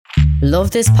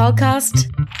Love this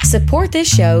podcast? Support this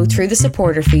show through the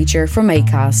supporter feature from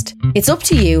Acast. It's up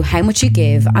to you how much you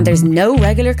give and there's no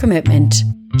regular commitment.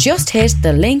 Just hit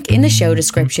the link in the show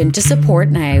description to support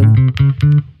now.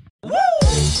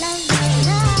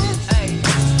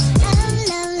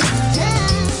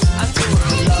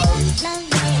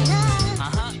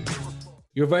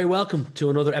 You're very welcome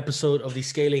to another episode of the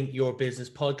Scaling Your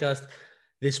Business podcast.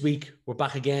 This week, we're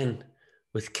back again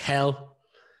with Kel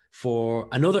for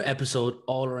another episode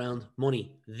all around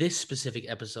money. This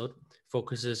specific episode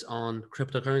focuses on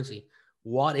cryptocurrency.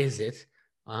 What is it?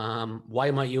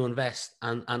 Why might you invest?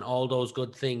 And all those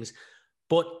good things.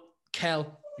 But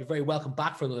Kel, you're very welcome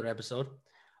back for another episode.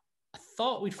 I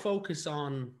thought we'd focus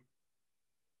on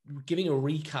giving a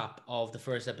recap of the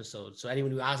first episode. So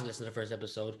anyone who hasn't listened to the first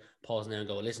episode, pause now and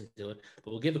go listen to it.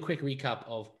 But we'll give a quick recap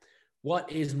of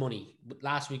what is money.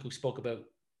 Last week we spoke about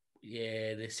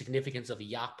the significance of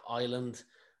Yap Island,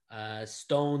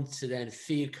 stones to then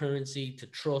fiat currency to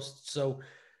trust. So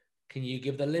can you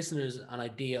give the listeners an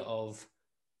idea of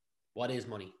what is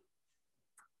money?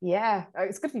 Yeah,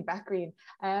 it's good to be back, Green.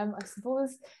 I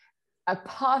suppose a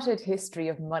potted history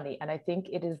of money. And I think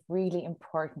it is really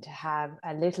important to have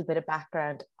a little bit of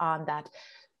background on that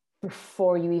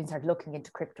before you even start looking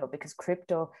into crypto, because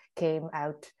crypto came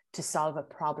out to solve a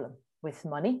problem with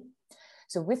money.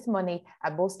 So with money,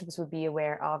 most of us would be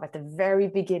aware of at the very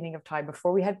beginning of time,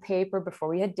 before we had paper, before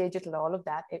we had digital, all of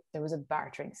that, there was a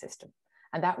bartering system.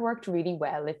 And that worked really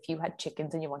well if you had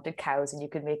chickens and you wanted cows and you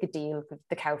could make a deal with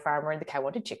the cow farmer and the cow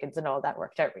wanted chickens, and all that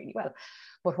worked out really well.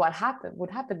 But what would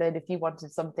happen then if you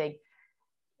wanted something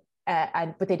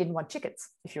but they didn't want chickens,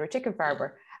 if you're a chicken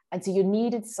farmer. And so you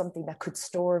needed something that could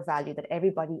store value that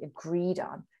everybody agreed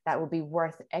on that would be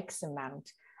worth X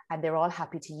amount. And they're all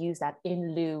happy to use that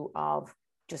in lieu of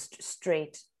just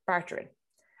straight bartering.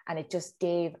 And it just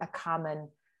gave a common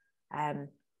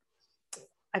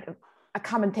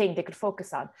thing they could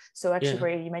focus on. So actually,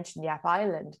 where you mentioned Yap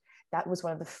Island, that was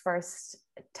one of the first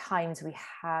times we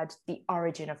had the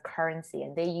origin of currency.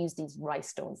 And they used these rice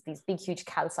stones, these big, huge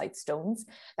calcite stones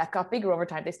that got bigger over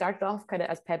time. They started off kind of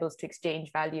as pebbles to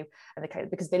exchange value, and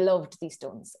because they loved these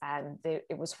stones. And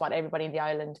it was what everybody in the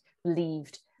island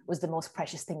believed was the most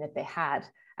precious thing that they had.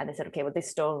 And they said, okay, well,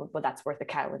 this stone, well, that's worth a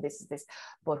cow, and this is this.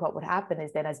 But what would happen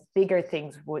is then, as bigger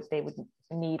things they would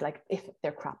need, like if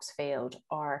their crops failed,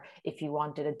 or if you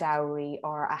wanted a dowry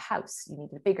or a house, you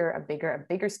needed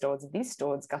bigger stones. And these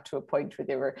stones got to a point where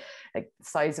they were like the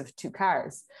size of 2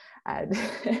 cars, and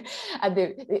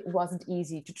it wasn't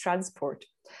easy to transport.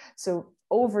 So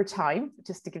over time,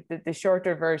 just to give the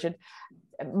shorter version,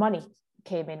 money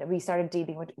came in, and we started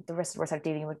dealing with, the rest of us started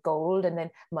dealing with gold, and then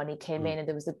money came in, and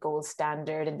there was the gold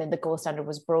standard, and then the gold standard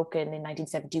was broken in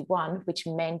 1971, which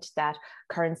meant that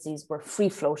currencies were free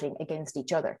floating against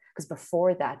each other. Because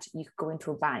before that, you could go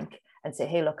into a bank and say,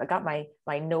 hey, look, I got my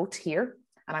note here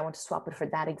and I want to swap it for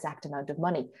that exact amount of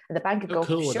money, and the bank could go,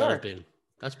 cool, sure.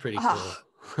 That's pretty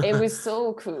cool. It was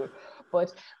so cool.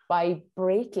 But by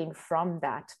breaking from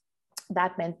that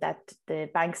meant that the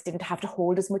banks didn't have to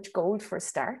hold as much gold for a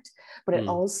start, but it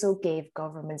also gave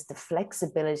governments the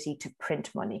flexibility to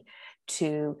print money,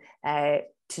 to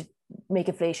make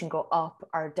inflation go up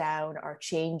or down or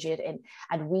change it.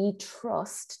 And we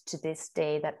trust to this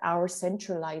day that our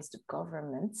centralized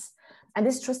governments, and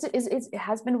this trust it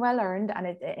has been well earned, and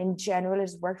it in general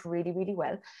has worked really, really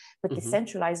well, but the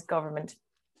centralized government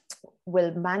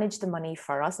will manage the money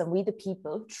for us, and we the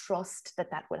people trust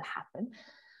that will happen.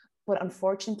 But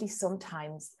unfortunately,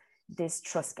 sometimes this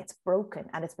trust gets broken,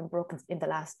 and it's been broken in the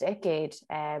last decade.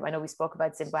 I know we spoke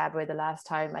about Zimbabwe the last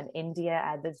time, and India,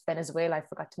 and there's Venezuela, I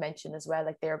forgot to mention as well,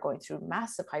 like they're going through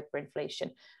massive hyperinflation.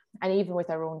 And even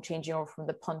with our own changing over from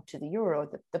the punt to the euro,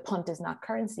 the punt is not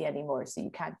currency anymore. So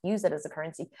you can't use it as a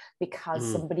currency because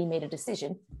somebody made a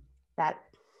decision that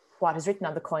what is written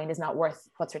on the coin is not worth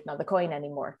what's written on the coin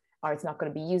anymore, or it's not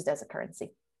going to be used as a currency.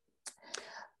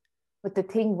 But the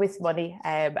thing with money,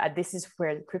 and this is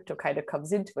where the crypto kind of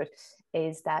comes into it,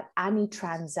 is that any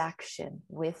transaction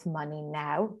with money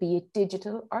now, be it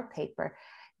digital or paper,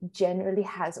 generally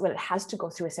it has to go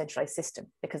through a centralized system,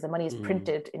 because the money is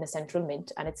printed in a central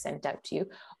mint and it's sent out to you,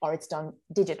 or it's done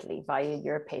digitally via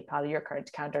your PayPal, your current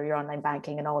account, or your online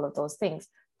banking, and all of those things.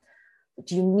 But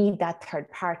you need that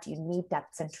third party, you need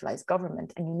that centralized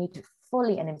government, and you need to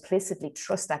fully and implicitly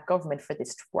trust that government for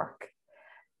this to work.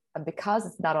 And because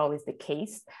it's not always the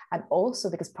case, and also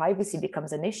because privacy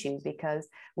becomes an issue, because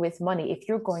with money, if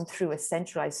you're going through a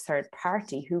centralized third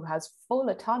party who has full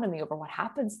autonomy over what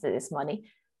happens to this money,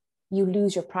 you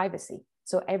lose your privacy.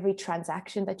 So every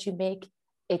transaction that you make,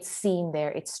 it's seen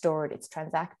there, it's stored, it's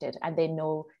transacted, and they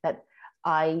know that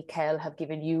I, Kel, have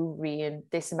given you, Rian,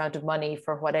 this amount of money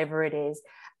for whatever it is.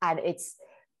 And it's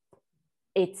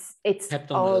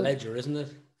kept on a ledger, isn't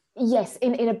it? Yes,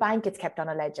 in a bank, it's kept on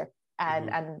a ledger.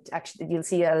 And actually, you'll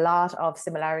see a lot of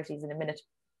similarities in a minute.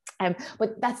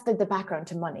 But that's the background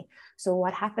to money. So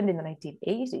what happened in the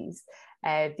 1980s,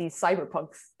 these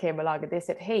cyberpunks came along and they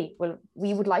said, hey, well,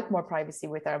 we would like more privacy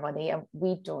with our money. And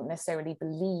we don't necessarily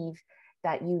believe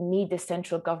that you need the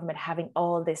central government having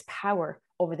all this power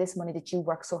over this money that you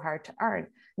work so hard to earn.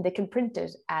 And they can print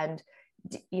it and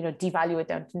devalue it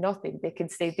down to nothing. They can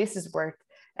say this is worth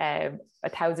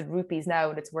 1,000 rupees now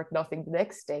and it's worth nothing the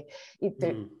next day.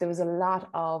 There was a lot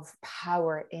of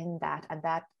power in that, and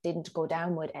that didn't go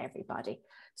down with everybody.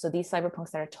 So these cyberpunks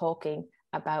started talking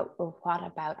about, well, what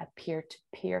about a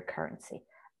peer-to-peer currency?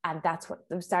 And that's what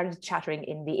they started chattering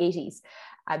in the 80s.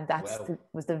 And that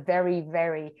was the very,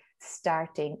 very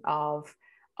starting of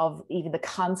even the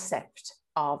concept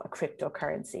of a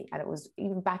cryptocurrency. And it was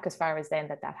even back as far as then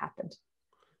that happened.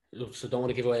 So don't want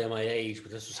to give away my age,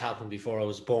 but this was happening before I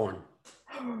was born,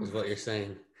 is what you're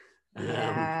saying.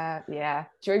 Yeah,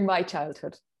 during my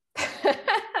childhood.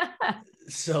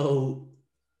 So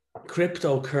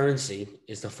cryptocurrency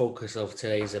is the focus of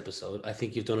today's episode. I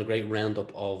think you've done a great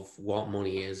roundup of what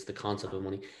money is, the concept of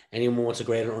money. Anyone who wants a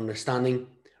greater understanding,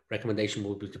 recommendation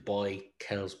would be to buy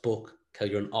Kel's book. Kel,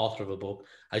 you're an author of a book.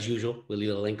 As usual, we'll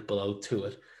leave a link below to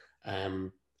it.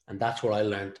 And that's where I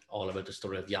learned all about the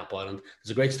story of Yap Island.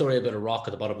 There's a great story about a rock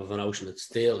at the bottom of an ocean that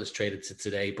still is traded to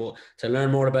today. But to learn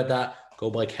more about that, go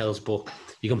buy Kel's book.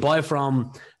 You can buy it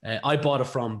from, I bought it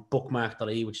from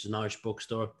bookmark.ie, which is an Irish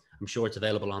bookstore. I'm sure it's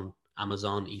available on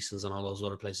Amazon, Easons, and all those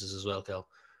other places as well, Kel.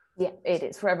 Yeah, it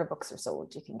is. Wherever books are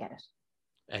sold, you can get it.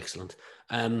 Excellent.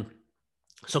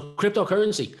 So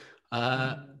cryptocurrency,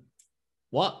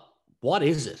 what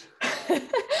is it?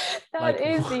 That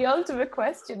is the ultimate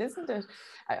question, isn't it?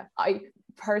 I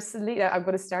personally, I'm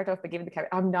going to start off by giving the caveat.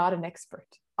 I'm not an expert.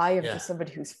 I am just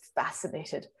somebody who's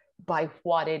fascinated by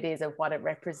what it is and what it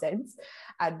represents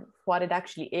and what it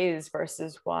actually is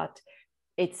versus what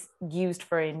it's used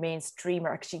for in mainstream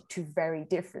are actually two very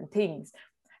different things.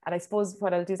 And I suppose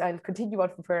what I'll do is I'll continue on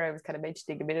from where I was kind of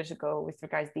mentioning a minute ago with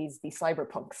regards to these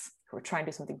cyberpunks who are trying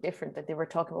to do something different, that they were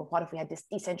talking about what if we had this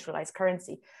decentralized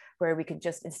currency where we could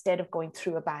just, instead of going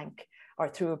through a bank or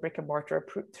through a brick and mortar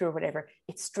or through whatever,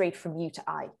 it's straight from you to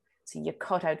I. So you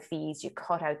cut out fees, you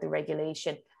cut out the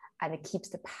regulation, and it keeps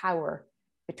the power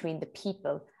between the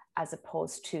people as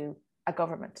opposed to a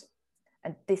government.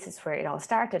 And this is where it all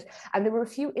started. And there were a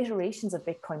few iterations of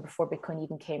Bitcoin before Bitcoin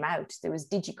even came out. There was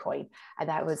Digicoin, and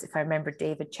that was, if I remember,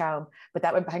 David Chaum, but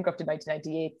that went bankrupt in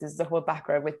 1998. There's the whole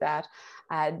background with that.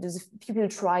 And there's a few people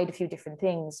tried a few different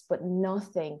things, but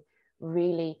nothing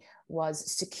really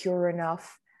was secure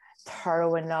enough,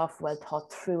 thorough enough, well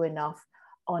thought through enough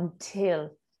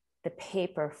until the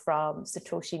paper from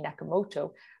Satoshi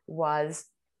Nakamoto was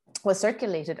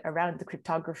circulated around the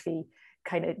cryptography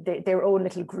kind of their own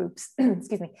little groups,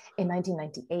 excuse me, in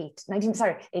 2008,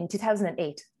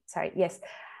 yes.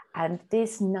 And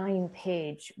this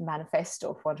 9-page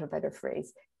manifesto, for want of a better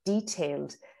phrase,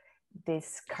 detailed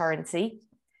this currency.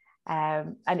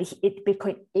 And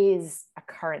Bitcoin is a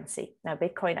currency. Now,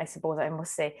 Bitcoin, I suppose I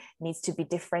must say, needs to be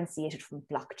differentiated from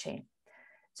blockchain.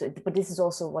 So, but this is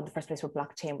also one of the first places where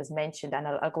blockchain was mentioned, and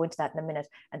I'll go into that in a minute.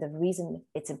 And the reason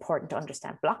it's important to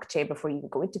understand blockchain before you even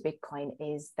go into Bitcoin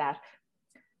is that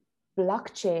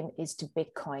blockchain is to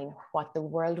Bitcoin what the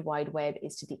World Wide Web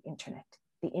is to the internet.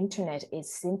 The internet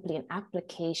is simply an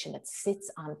application that sits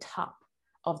on top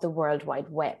of the World Wide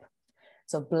Web.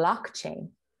 So blockchain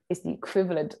is the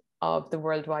equivalent of the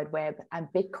World Wide Web, and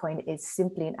Bitcoin is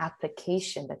simply an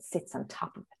application that sits on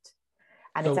top of it.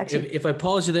 And so it's actually, if I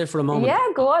pause you there for a moment. Yeah,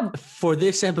 go on. For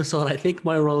this episode, I think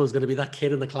my role is going to be that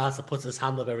kid in the class that puts his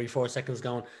hand up every 4 seconds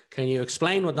going, can you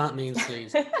explain what that means,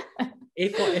 please?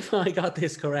 If I got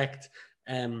this correct,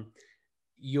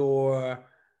 you're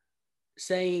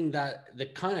saying that the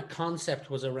kind of concept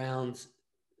was around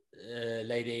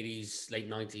late 80s, late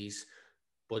 90s,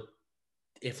 but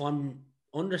if I'm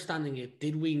understanding it,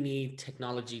 did we need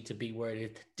technology to be where it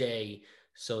is today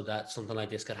so that something like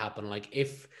this could happen? Like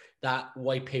if that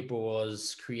white paper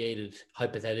was created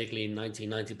hypothetically in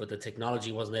 1990, but the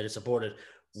technology wasn't there to support it,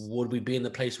 would we be in the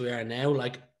place we are now?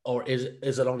 Like, or is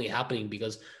it only happening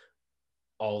because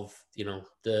of, you know,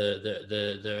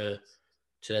 the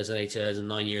 2008,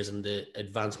 2009 years and the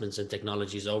advancements in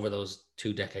technologies over those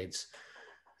 2 decades?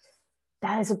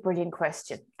 That is a brilliant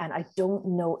question. And I don't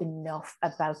know enough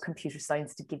about computer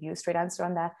science to give you a straight answer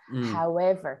on that.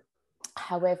 However,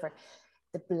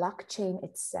 the blockchain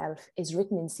itself is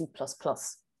written in C++.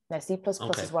 Now, C++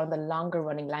 Okay. is one of the longer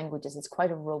running languages. It's quite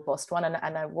a robust one,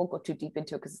 and I won't go too deep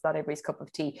into it because it's not everybody's cup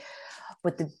of tea.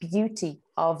 But the beauty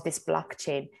of this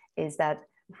blockchain is that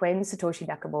when Satoshi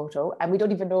Nakamoto, and we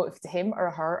don't even know if it's him or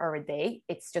a her or a they,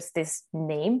 it's just this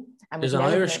name. And there's an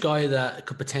Irish guy that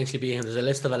could potentially be him. There's a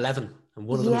list of 11, and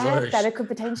one of them is Irish. That it could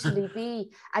potentially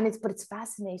be. And it's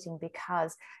fascinating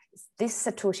because this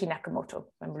Satoshi Nakamoto,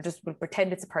 and we'll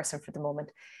pretend it's a person for the moment,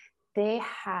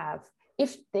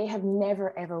 if they have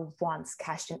never ever once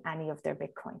cashed in any of their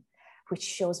Bitcoin, which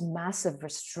shows massive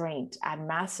restraint and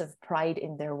massive pride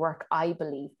in their work, I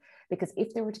believe. Because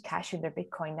if they were to cash in their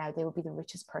Bitcoin now, they would be the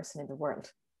richest person in the world.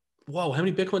 Whoa, how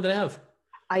many Bitcoin do they have?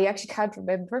 I actually can't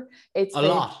remember. It's a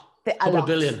lot. A couple of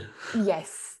billion.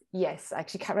 Yes. I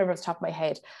actually can't remember off the top of my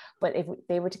head. But if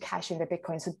they were to cash in their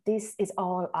Bitcoin, so this is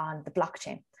all on the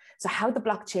blockchain. So how the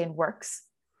blockchain works,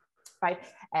 right?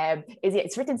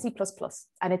 It's written in C++,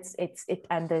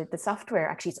 and the software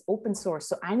actually is open source,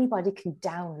 so anybody can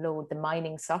download the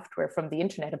mining software from the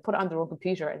internet and put it on their own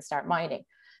computer and start mining.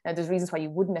 Now, there's reasons why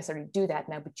you wouldn't necessarily do that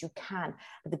now, but you can.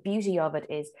 But the beauty of it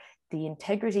is the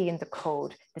integrity in the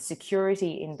code, the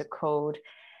security in the code,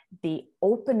 the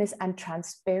openness and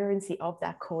transparency of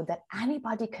that code that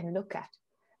anybody can look at,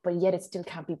 but yet it still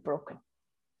can't be broken.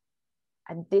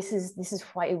 And this is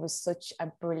why it was such a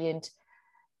brilliant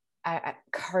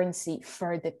currency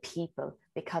for the people,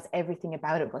 because everything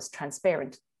about it was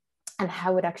transparent. And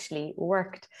how it actually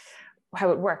worked,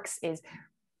 how it works is,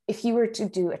 if you were to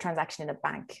do a transaction in a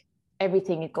bank,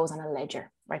 everything, it goes on a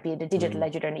ledger, right? Be it a digital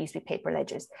ledger, and it used to be paper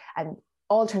ledgers, and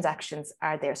all transactions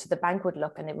are there. So the bank would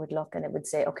look and it would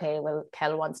say, okay, well,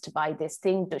 Kel wants to buy this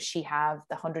thing. Does she have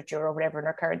the €100 or whatever in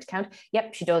her current account?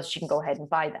 Yep, she does. She can go ahead and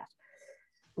buy that.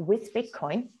 With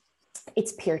Bitcoin,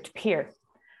 it's peer-to-peer,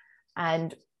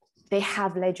 and they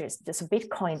have ledgers. So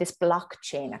Bitcoin, this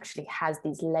blockchain actually has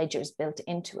these ledgers built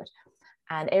into it.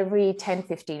 And every 10,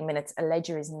 15 minutes, a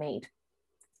ledger is made.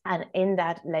 And in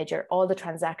that ledger, all the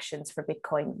transactions for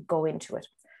Bitcoin go into it.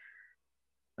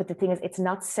 But the thing is, it's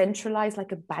not centralized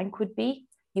like a bank would be.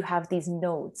 You have these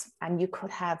nodes, and you could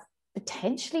have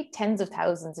potentially tens of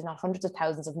thousands, if not hundreds of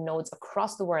thousands of nodes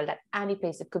across the world at any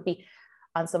place. It could be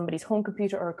on somebody's home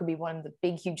computer, or it could be one of the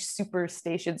big, huge super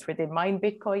stations where they mine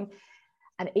Bitcoin.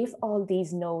 And if all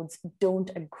these nodes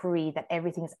don't agree that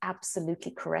everything is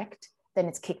absolutely correct, then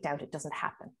it's kicked out. It doesn't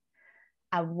happen.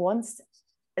 And once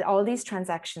all these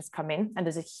transactions come in, and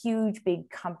there's a huge, big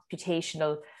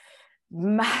computational,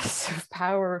 massive,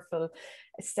 powerful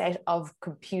set of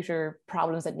computer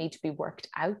problems that need to be worked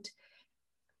out.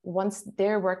 Once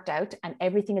they're worked out and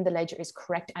everything in the ledger is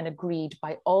correct and agreed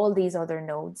by all these other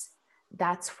nodes,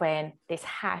 that's when this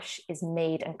hash is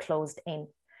made and closed in.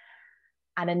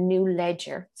 And a new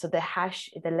ledger, so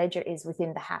the ledger is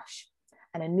within the hash,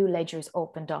 and a new ledger is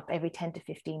opened up every 10 to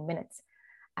 15 minutes.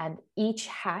 And each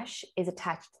hash is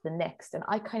attached to the next. And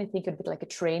I kind of think of it like a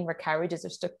train where carriages are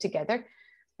stuck together.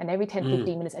 And every 10,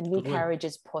 15 minutes, a new carriage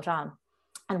is put on.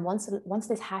 And once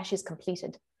this hash is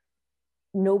completed,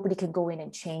 nobody can go in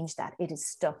and change that. It is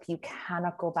stuck. You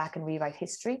cannot go back and rewrite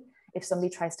history. If somebody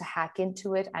tries to hack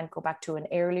into it and go back to an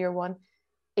earlier one,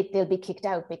 they'll be kicked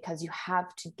out, because you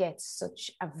have to get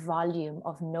such a volume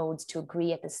of nodes to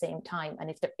agree at the same time. And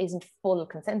if there isn't full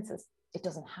consensus, it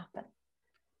doesn't happen.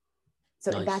 So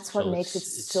nice. That's what makes it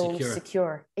so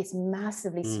secure. It's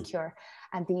massively secure.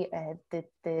 And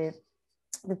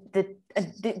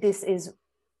this is,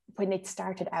 when it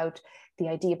started out, the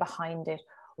idea behind it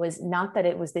was not that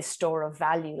it was this store of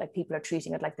value, like people are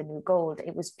treating it like the new gold.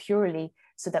 It was purely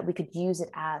so that we could use it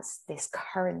as this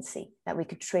currency that we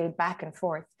could trade back and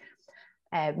forth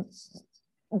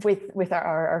with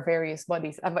our various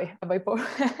monies. Am I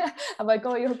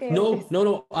going okay?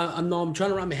 No. I'm trying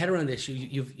to wrap my head around this.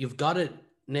 You've got it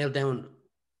nailed down.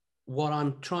 What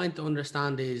I'm trying to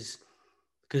understand is,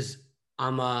 because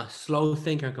I'm a slow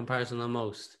thinker in comparison to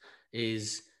most,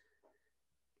 is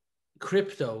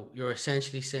crypto. You're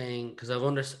essentially saying, because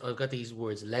I've got these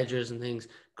words, ledgers and things.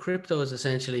 Crypto is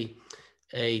essentially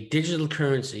a digital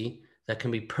currency that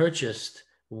can be purchased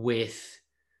with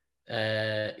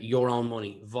your own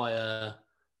money via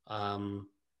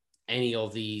any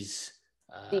of these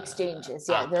the exchanges.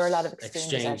 Yeah, there are a lot of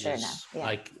exchanges out there now. Yeah.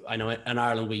 Like, I know in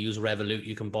Ireland we use Revolut.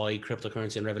 You can buy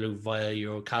cryptocurrency in Revolut via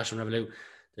your cash in Revolut.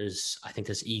 I think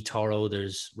there's eToro,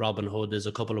 there's Robinhood, there's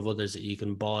a couple of others that you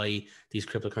can buy these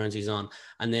cryptocurrencies on.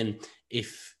 And then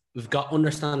if we've got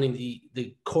understanding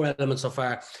the core elements so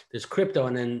far, there's crypto,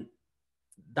 and then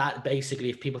that basically,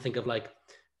 if people think of like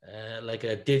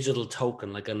a digital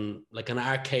token, like an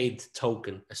arcade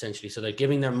token, essentially. So they're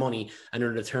giving their money, and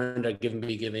in return they're going to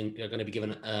be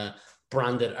given a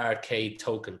branded arcade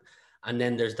token. And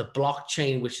then there's the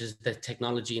blockchain, which is the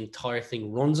technology entire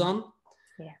thing runs on.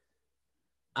 Yeah.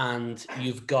 And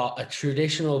you've got a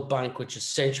traditional bank, which is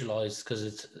centralized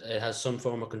because it has some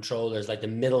form of control. There's like the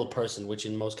middle person, which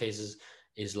in most cases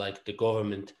is like the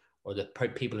government or the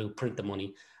people who print the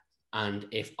money. And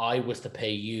if I was to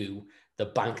pay you, the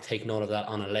bank take note of that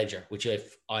on a ledger, which,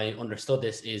 if I understood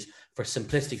this, is, for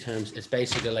simplistic terms, it's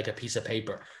basically like a piece of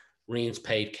paper. Rian's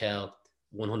paid Kel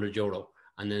 €100.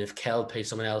 And then if Kel pays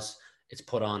someone else, it's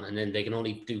put on, and then they can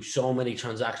only do so many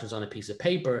transactions on a piece of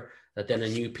paper that then a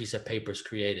new piece of paper is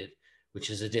created, which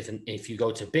is a different. If you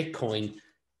go to Bitcoin,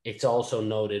 it's also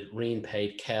noted Rian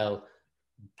paid Kel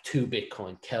 2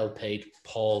 Bitcoin, Kel paid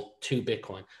Paul 2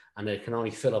 Bitcoin, and they can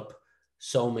only fill up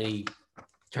so many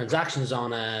transactions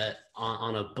on a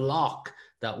block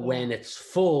that when it's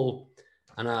full.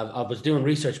 And I was doing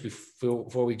research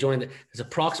before we joined it. There's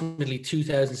approximately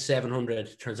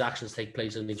 2,700 transactions take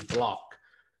place in each block.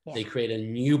 Yeah. They create a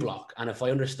new block. And if I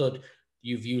understood,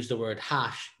 you've used the word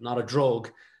hash, not a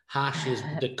drug. Hash is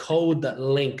the code that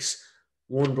links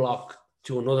one block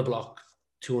to another block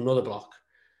to another block,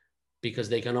 because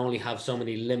they can only have so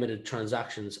many limited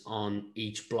transactions on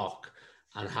each block.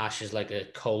 And hash is like a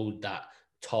code that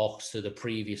talks to the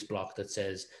previous block that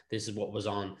says, this is what was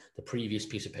on the previous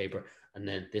piece of paper, and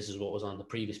then this is what was on the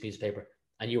previous piece of paper.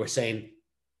 And you were saying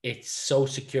it's so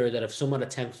secure that if someone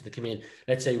attempted to come in,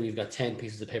 let's say we've got 10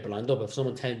 pieces of paper lined up, if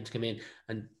someone attempted to come in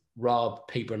and rob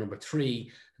paper number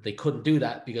 3, they couldn't do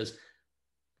that because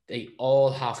they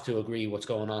all have to agree what's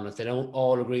going on. If they don't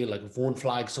all agree, like if one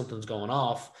flag something's going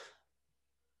off,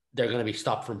 they're going to be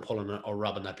stopped from pulling or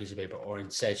robbing that piece of paper, or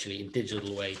essentially in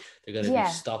digital way, they're going to be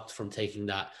stopped from taking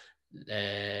that,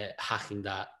 hacking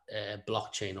that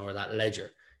blockchain or that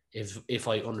ledger, if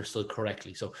I understood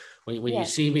correctly. So when you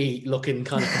see me looking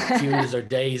kind of confused or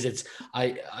dazed,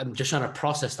 I'm just trying to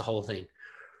process the whole thing.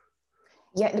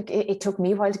 Yeah, look, it took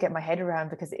me a while to get my head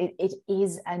around, because it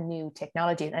is a new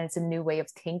technology and it's a new way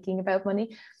of thinking about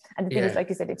money. And the thing is, like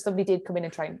you said, if somebody did come in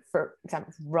and try, for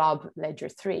example, rob Ledger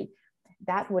 3,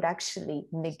 that would actually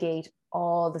negate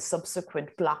all the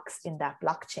subsequent blocks in that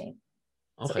blockchain.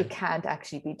 Okay. So it can't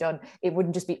actually be done. It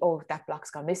wouldn't just be, oh, that block's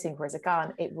gone missing, where's it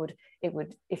gone? It would,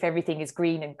 if everything is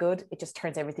green and good, it just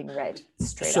turns everything red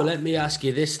straight off. So let me ask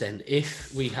you this then.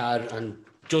 If we had, and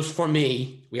just for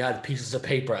me, we had pieces of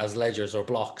paper as ledgers or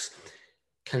blocks,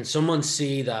 can someone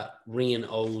see that Rian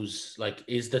owes, like,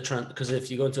 is the because if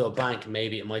you go into a bank,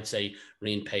 maybe it might say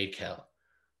Rian paid Kel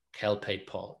paid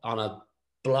Paul. On a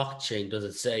blockchain, does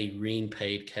it say Rian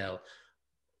paid Kel?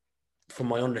 From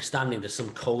my understanding, there's some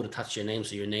code attached to your name,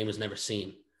 so your name is never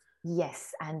seen.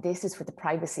 Yes, and this is where the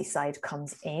privacy side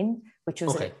comes in, which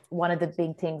was one of the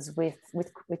big things with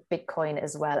Bitcoin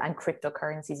as well, and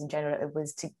cryptocurrencies in general. It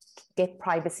was to get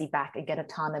privacy back and get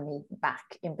autonomy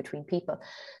back in between people.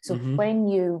 So when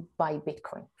you buy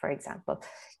Bitcoin, for example,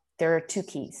 there are 2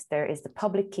 keys. There is the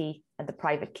public key and the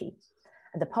private key.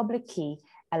 And the public key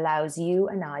allows you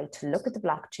and I to look at the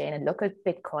blockchain and look at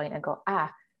Bitcoin and go,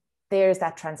 there's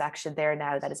that transaction there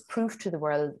now that is proof to the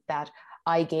world that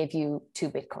I gave you 2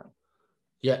 Bitcoin.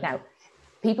 Yeah. Now,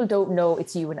 people don't know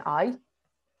it's you and I.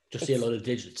 Just see a lot of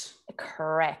digits.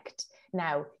 Correct.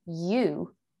 Now,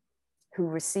 you who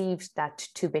received that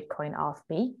 2 Bitcoin off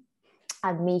me,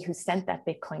 and me who sent that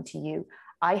Bitcoin to you,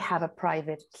 I have a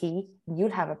private key,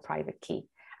 you'll have a private key.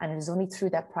 And it is only through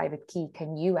that private key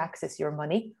can you access your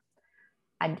money.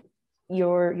 And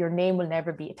your name will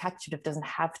never be attached to it. It doesn't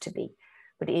have to be.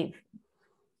 But if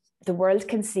the world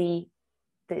can see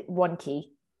the one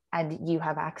key, and you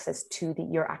have access to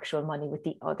your actual money with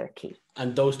the other key.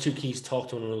 And those 2 keys talk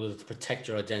to one another to protect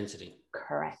your identity.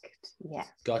 Correct. Yeah.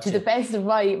 Gotcha. To the best of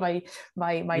my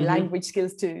language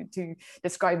skills to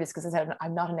describe this, because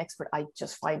I'm not an expert. I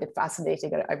just find it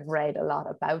fascinating. I've read a lot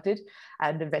about it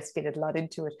and investigated a lot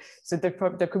into it. So there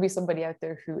could be somebody out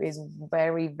there who is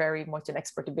very, very much an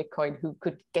expert in Bitcoin who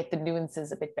could get the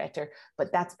nuances a bit better.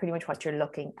 But that's pretty much what you're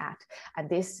looking at. And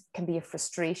this can be a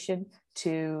frustration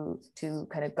to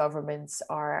kind of governments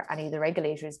or any of the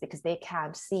regulators, because they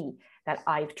can't see that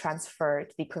I've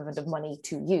transferred the equivalent of money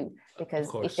to you, because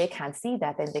if they can't see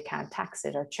that, then they can't tax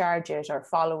it or charge it or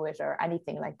follow it or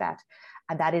anything like that.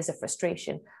 And that is a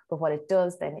frustration. But what it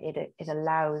does then, it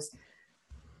allows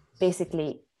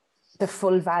basically the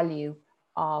full value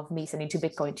of me sending 2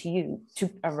 Bitcoin to you to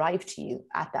arrive to you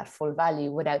at that full value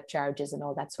without charges and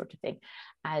all that sort of thing.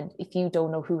 And if you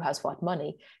don't know who has what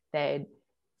money, then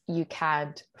you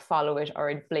can't follow it or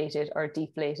inflate it or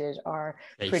deflate it or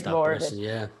print more of it.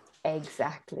 Yeah,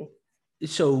 exactly.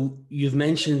 So you've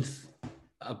mentioned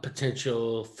a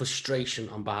potential frustration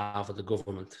on behalf of the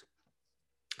government.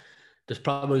 there's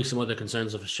probably some other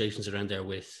concerns or frustrations around there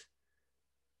with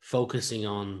focusing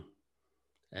on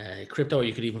crypto, or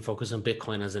you could even focus on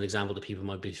Bitcoin as an example that people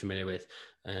might be familiar with.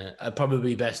 I'd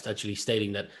probably best actually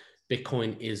stating that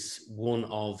Bitcoin is one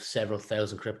of several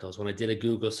thousand cryptos. When I did a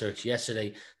Google search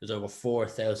yesterday, there's over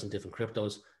 4,000 different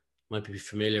cryptos. Might be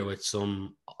familiar with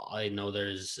some. I know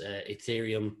there's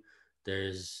Ethereum,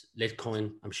 there's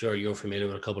Litecoin. I'm sure you're familiar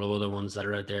with a couple of other ones that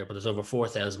are out there, but there's over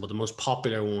 4,000. But the most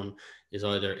popular one is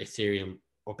either Ethereum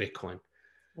or Bitcoin.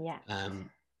 Yeah. And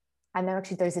then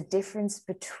actually there's a difference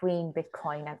between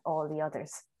Bitcoin and all the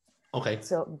others. Okay.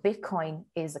 So Bitcoin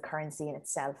is a currency in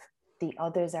itself. The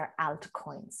others are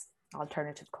altcoins.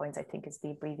 Alternative coins, I think, is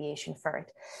the abbreviation for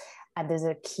it. And there's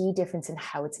a key difference in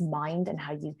how it's mined and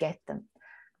how you get them.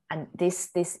 And this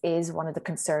is one of the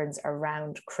concerns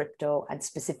around crypto and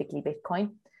specifically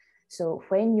Bitcoin. So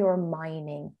when you're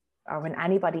mining, or when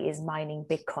anybody is mining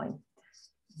Bitcoin,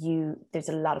 there's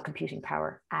a lot of computing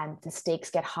power, and the stakes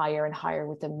get higher and higher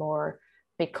with the more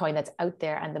Bitcoin that's out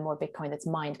there and the more Bitcoin that's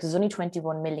mined, because there's only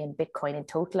 21 million Bitcoin in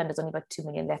total, and there's only about 2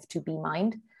 million left to be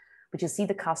mined. But you'll see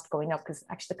the cost going up, because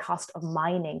actually the cost of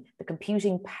mining, the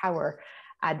computing power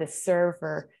and the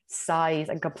server size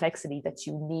and complexity that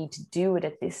you need to do it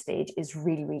at this stage is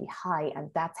really, really high. And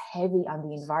that's heavy on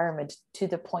the environment, to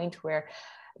the point where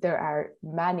there are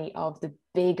many of the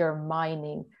bigger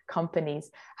mining companies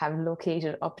have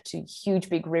located up to huge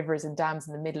big rivers and dams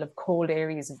in the middle of cold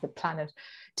areas of the planet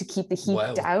to keep the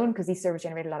heat down, because these servers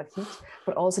generate a lot of heat,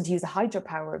 but also to use the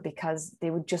hydropower, because they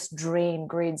would just drain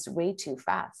grids way too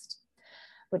fast.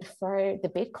 But for the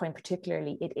Bitcoin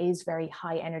particularly, it is very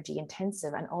high energy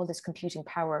intensive, and all this computing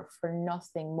power for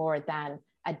nothing more than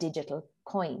a digital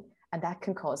coin. And that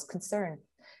can cause concern.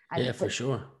 And for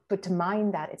sure. But to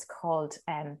mine that, it's called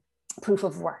proof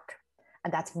of work.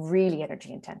 And that's really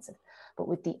energy intensive. But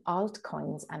with the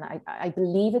altcoins, and I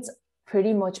believe it's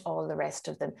pretty much all the rest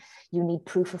of them, you need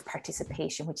proof of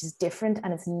participation, which is different,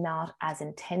 and it's not as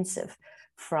intensive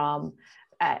from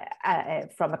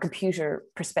a computer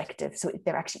perspective. So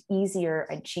they're actually easier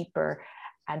and cheaper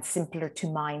and simpler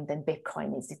to mine than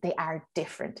Bitcoin is. They are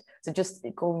different. So just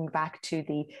going back to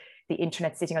the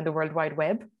internet sitting on the World Wide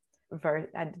Web,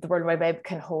 and the World Wide Web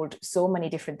can hold so many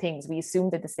different things. We assume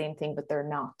they're the same thing, but they're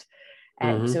not.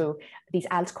 So these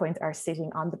altcoins are sitting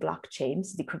on the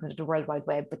blockchains, the equivalent of the World Wide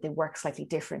Web, but they work slightly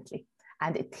differently.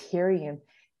 And Ethereum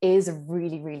is a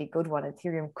really, really good one.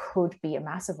 Ethereum could be a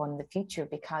massive one in the future,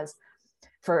 because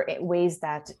for ways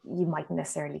that you mightn't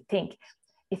necessarily think,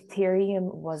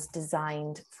 Ethereum was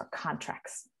designed for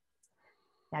contracts.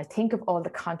 Now think of all the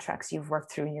contracts you've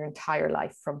worked through in your entire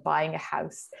life, from buying a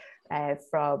house,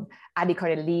 from any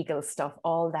kind of legal stuff,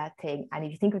 all that thing. And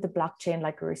if you think of the blockchain,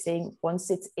 like we were saying, once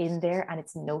it's in there and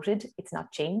it's noted, it's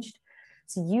not changed.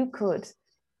 So you could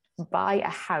buy a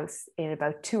house in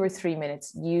about 2 or 3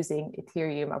 minutes using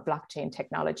Ethereum or blockchain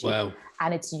technology. Wow.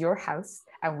 And it's your house,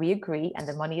 and we agree, and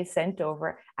the money is sent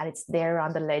over, and it's there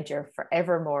on the ledger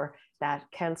forevermore that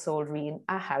Kel sold Rian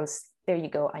a house. There you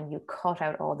go. And you cut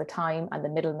out all the time and the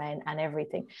middlemen and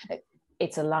everything.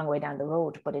 It's a long way down the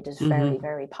road, but it is very,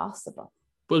 very possible.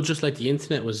 Well, just like the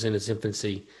internet was in its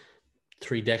infancy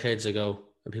 3 decades ago,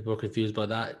 and people were confused by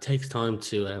that, it takes time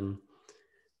to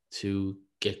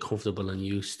get comfortable and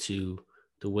used to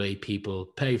the way people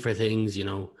pay for things. You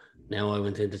know, now I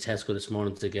went into Tesco this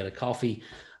morning to get a coffee,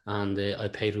 and I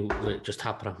paid with just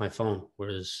tapping on my phone,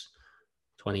 whereas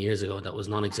 20 years ago that was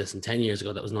non-existent. 10 years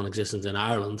ago that was non-existent in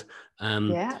Ireland.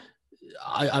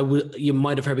 You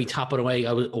might have heard me tapping away.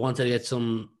 I wanted to get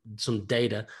some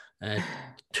data.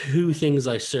 2 things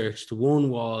I searched. One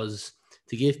was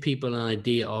to give people an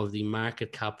idea of the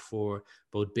market cap for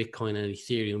both Bitcoin and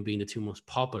Ethereum being the 2 most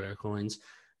popular coins.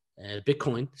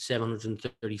 Bitcoin,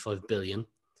 735 billion.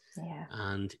 Yeah.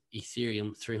 And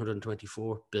Ethereum,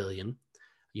 324 billion.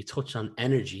 You touched on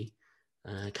energy.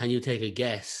 Can you take a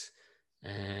guess?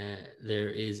 There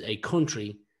is a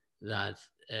country that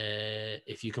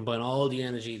if you combine all the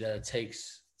energy that it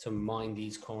takes to mine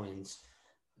these coins,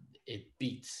 it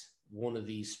beats one of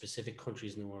these specific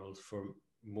countries in the world for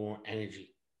more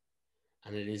energy.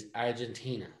 And it is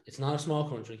Argentina. It's not a small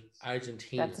country,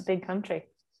 Argentina. That's a big country.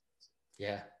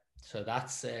 Yeah. So that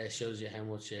shows you how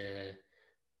much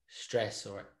stress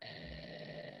or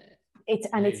it's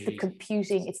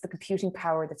the computing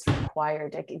power that's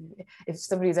required. Like if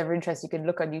somebody's ever interested, you can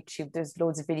look on YouTube. There's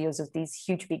loads of videos of these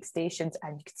huge big stations,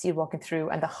 and you can see it walking through,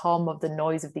 and the hum of the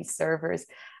noise of these servers.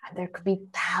 And there could be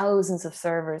thousands of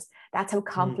servers. That's how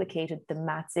complicated the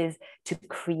maths is to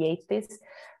create this.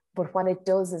 But what it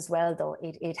does as well, though,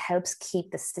 it helps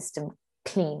keep the system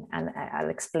clean. And I'll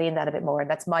explain that a bit more. And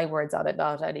that's my words on it,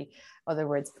 not any other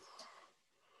words.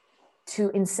 to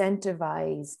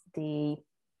incentivize the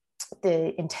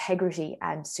integrity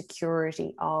and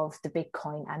security of the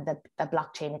Bitcoin and the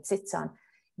blockchain it sits on,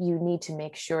 you need to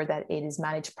make sure that it is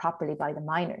managed properly by the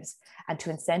miners, and to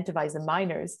incentivize the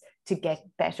miners to get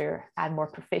better and more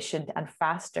proficient and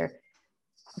faster,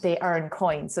 they earn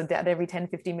coins. So that every 10,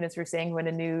 15 minutes, we're saying, when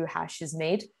a new hash is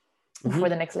made, before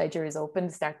the next ledger is open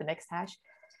to start the next hash,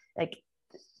 like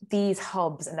these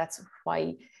hubs, and that's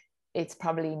why it's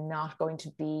probably not going to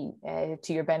be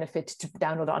to your benefit to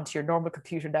download onto your normal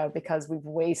computer now, because we've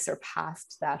way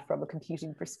surpassed that from a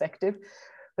computing perspective.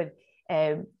 But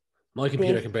my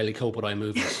computer can barely cope with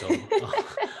iMovie, so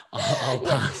I'll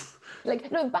pass.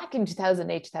 Like, no, back in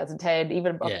 2008, 2010,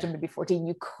 even up to maybe 14,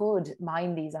 you could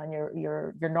mine these on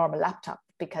your normal laptop,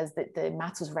 because the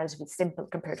maths was relatively simple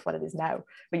compared to what it is now.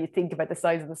 When you think about the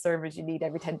size of the servers you need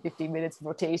every 10, 15 minutes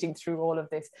rotating through all of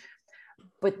this.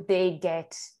 But they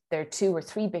get their 2 or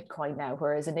 3 Bitcoin now,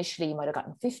 whereas initially you might have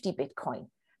gotten 50 Bitcoin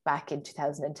back in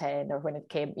 2010, or when it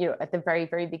came, at the very,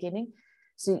 very beginning.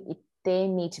 So they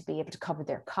need to be able to cover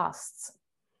their costs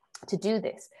to do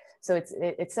this. So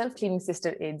it's self-cleaning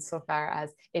system insofar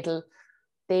as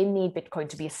they need Bitcoin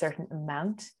to be a certain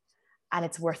amount, and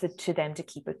it's worth it to them to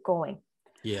keep it going.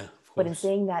 Yeah. But in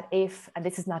saying that, and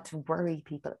this is not to worry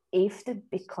people, if the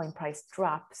Bitcoin price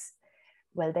drops,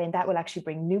 well, then that will actually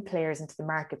bring new players into the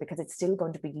market, because it's still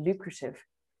going to be lucrative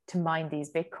to mine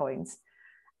these Bitcoins.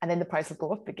 And then the price will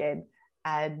go up again,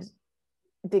 and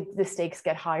the stakes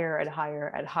get higher and higher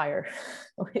and higher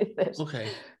with it. Okay.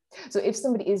 So if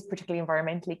somebody is particularly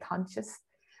environmentally conscious,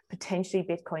 potentially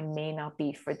Bitcoin may not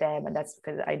be for them. And that's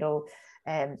because I know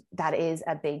that is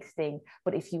a big thing.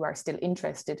 But if you are still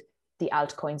interested, the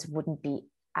altcoins wouldn't be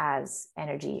as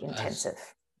energy intensive.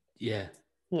 Yeah.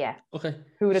 Okay.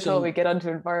 Who would have thought we'd get onto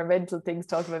environmental things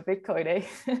talking about Bitcoin,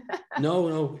 eh?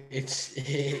 No,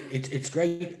 it's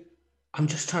great. I'm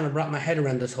just trying to wrap my head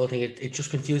around this whole thing. It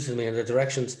just confuses me in the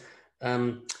directions.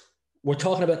 We're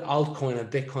talking about altcoin and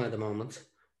Bitcoin at the moment.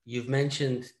 You've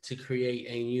mentioned to create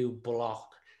a new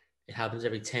block. It happens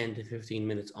every 10 to 15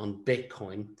 minutes on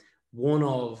Bitcoin. One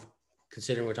of,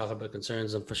 considering we're talking about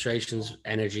concerns and frustrations,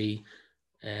 energy,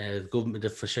 government, the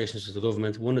frustrations of the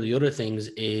government. One of the other things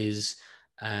is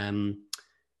now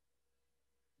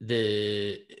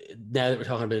that we're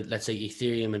talking about, let's say,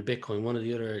 Ethereum and Bitcoin, one of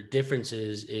the other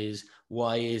differences is,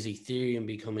 why is Ethereum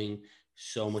becoming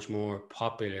so much more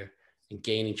popular and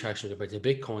gaining traction compared to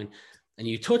Bitcoin? And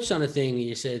you touched on a thing,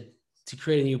 you said to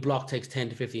create a new block takes 10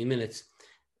 to 15 minutes.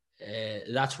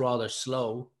 That's rather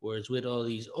slow, whereas with all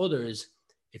these others,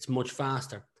 it's much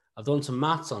faster. I've done some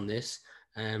maths on this.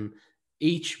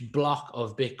 Each block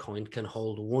of Bitcoin can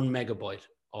hold 1 megabyte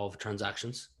of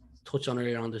transactions. Touched on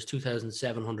earlier on, there's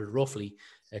 2,700 roughly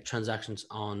transactions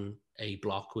on a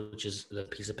block, which is the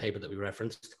piece of paper that we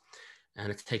referenced. And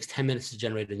it takes 10 minutes to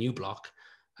generate a new block.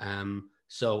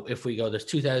 So if we go, there's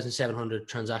 2,700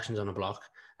 transactions on a block,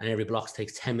 and every block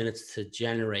takes 10 minutes to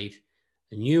generate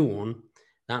a new one.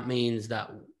 That means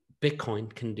that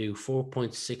Bitcoin can do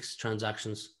 4.6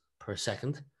 transactions per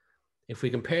second. If we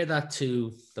compare that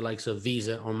to the likes of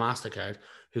Visa or MasterCard,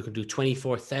 who can do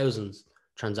 24,000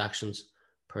 transactions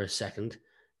per second,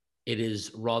 it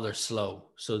is rather slow.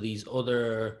 So these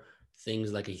other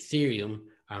things like Ethereum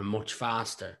are much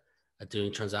faster at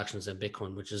doing transactions than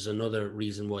Bitcoin, which is another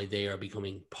reason why they are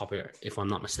becoming popular, if I'm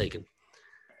not mistaken.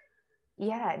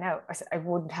 Yeah, now I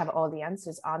wouldn't have all the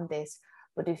answers on this,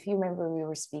 but if you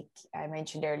remember, I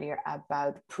mentioned earlier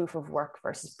about proof of work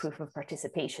versus proof of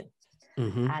participation.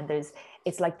 Mm-hmm. And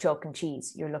it's like chalk and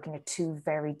cheese. You're looking at 2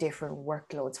 very different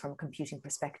workloads from a computing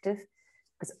perspective,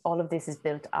 because all of this is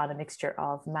built on a mixture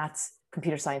of maths,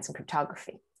 computer science, and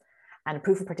cryptography. And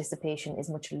proof of participation is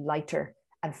much lighter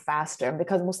and faster. And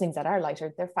because most things that are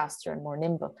lighter, they're faster and more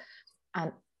nimble.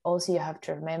 And also you have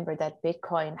to remember that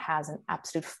Bitcoin has an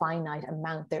absolute finite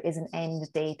amount. There is an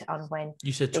end date on when.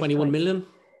 You said 21 million?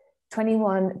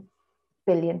 21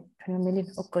 billion, 21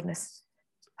 million. Oh, goodness.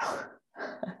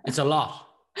 It's a lot.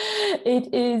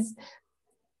 It is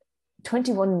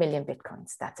 21 million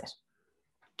Bitcoins. That's it.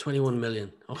 21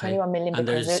 million. Okay. 21 million. And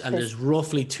there's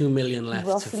roughly 2 million left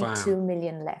to farm. Roughly 2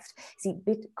 million left. See,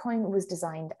 Bitcoin was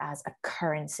designed as a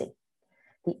currency.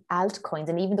 The altcoins,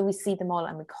 and even though we see them all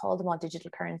and we call them all digital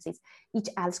currencies, each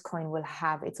altcoin will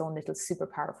have its own little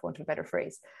superpower, for want of a better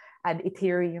phrase. And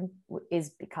Ethereum is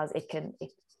because it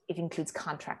includes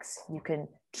contracts. You can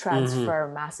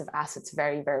transfer massive assets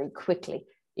very, very quickly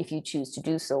if you choose to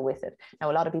do so with it. Now,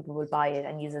 a lot of people will buy it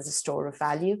and use it as a store of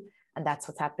value. And that's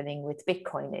what's happening with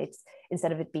Bitcoin. It's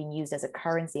instead of it being used as a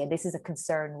currency, and this is a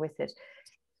concern with it,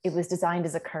 it was designed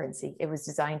as a currency. It was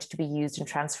designed to be used and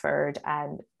transferred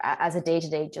and as a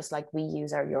day-to-day, just like we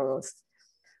use our euros.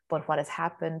 But what has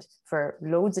happened for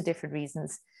loads of different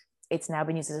reasons, it's now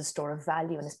been used as a store of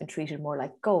value and it's been treated more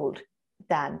like gold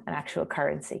than an actual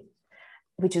currency,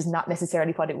 which is not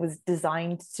necessarily what it was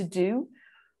designed to do.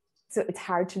 So it's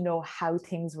hard to know how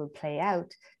things will play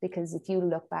out, because if you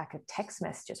look back at text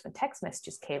messages, when text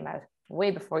messages came out,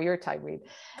 way before your time, Reid,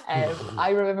 I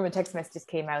remember when text messages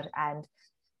came out, and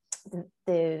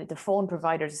the phone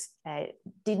providers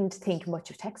didn't think much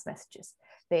of text messages.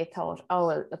 They thought, oh,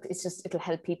 well, look, it'll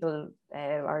help people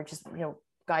or just,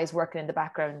 guys working in the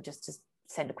background just to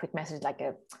send a quick message, like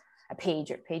a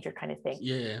pager kind of thing.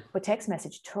 Yeah. But text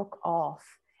message took off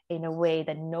in a way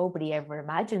that nobody ever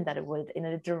imagined that it would, in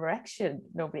a direction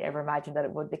nobody ever imagined that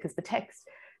it would, because the text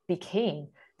became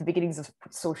the beginnings of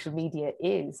what social media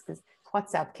is, because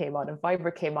WhatsApp came on and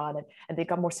Viber came on, and they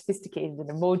got more sophisticated, and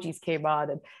emojis came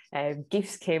on, and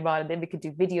GIFs came on, and then we could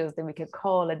do videos, then we could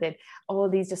call, and then all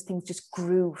these things just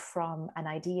grew from an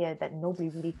idea that nobody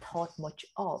really thought much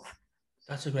of.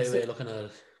 That's a great way of looking at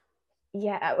it.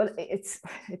 Yeah, well, it's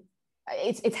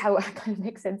how I kind of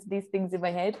make sense of these things in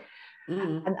my head.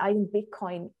 Mm-hmm. And I think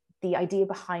Bitcoin, the idea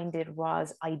behind it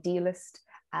was idealist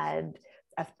and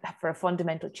for a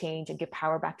fundamental change and give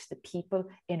power back to the people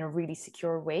in a really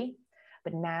secure way.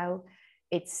 But now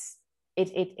it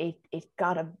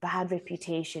got a bad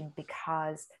reputation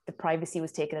because the privacy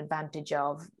was taken advantage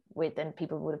of with, and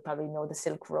people would have probably know the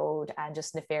Silk Road and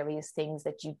just nefarious things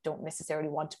that you don't necessarily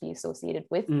want to be associated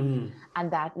with. Mm-hmm.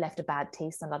 And that left a bad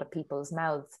taste in a lot of people's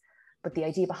mouths. But the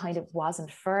idea behind it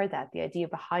wasn't for that. The idea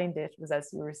behind it was, as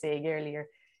you were saying earlier,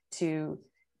 to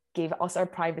give us our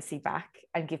privacy back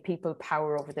and give people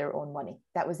power over their own money.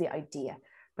 That was the idea.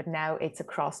 But now it's a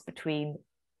cross between,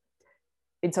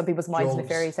 in some people's minds, drugs,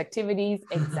 nefarious activities,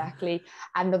 exactly,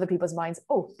 and in other people's minds,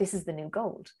 oh, this is the new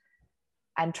gold.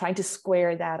 And trying to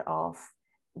square that off,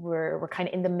 we're kind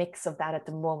of in the mix of that at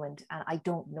the moment. And I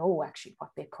don't know actually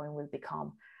what Bitcoin will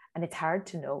become. And it's hard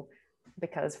to know,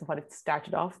 because from what it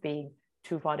started off being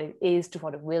to what it is to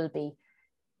what it will be,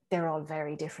 they're all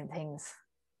very different things.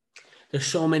 There's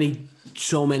so many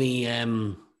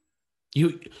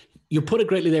you put it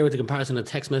greatly there with the comparison of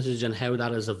text message and how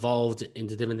that has evolved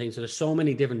into different things. So there's so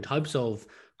many different types of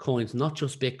coins, not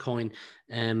just Bitcoin.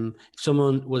 If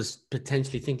someone was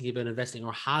potentially thinking about investing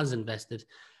or has invested,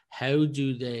 how would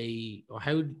you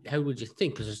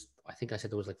think? Because I think I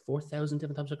said there was like 4,000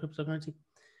 different types of cryptocurrency.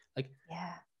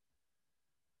 Yeah.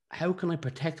 How can I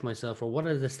protect myself, or what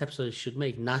are the steps I should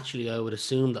make? Naturally, I would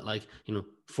assume that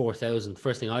 4,000,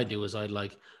 first thing I'd do is I'd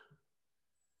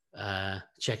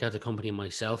check out the company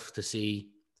myself to see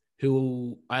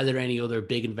are there any other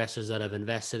big investors that have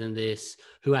invested in this,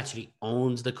 who actually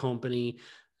owns the company,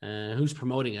 who's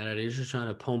promoting it. Are they just trying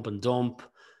to pump and dump?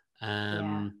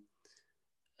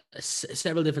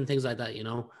 Several different things like that,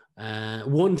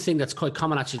 One thing that's quite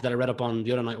common actually that I read up on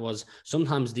the other night was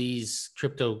sometimes these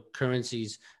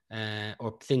cryptocurrencies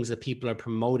or things that people are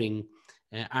promoting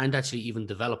aren't actually even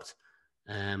developed.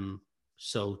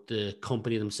 So the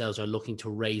company themselves are looking to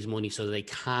raise money so they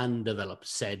can develop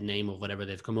said name of whatever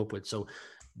they've come up with. So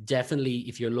definitely,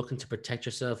 if you're looking to protect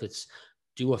yourself,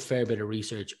 do a fair bit of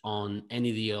research on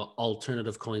any of the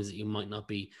alternative coins that you might not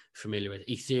be familiar with.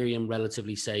 Ethereum,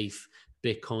 relatively safe.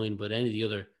 Bitcoin, but any of the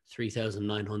other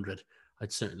 3,900,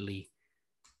 I'd certainly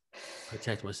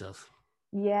protect myself.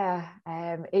 Yeah,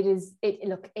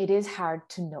 it is hard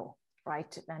to know,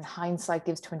 right? And hindsight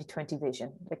gives 20/20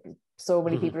 vision. Like, so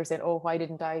many people are saying, oh, why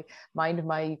didn't I mind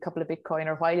my couple of Bitcoin,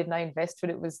 or why didn't I invest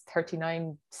when it was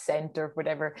 39 cents or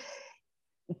whatever?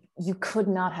 You could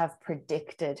not have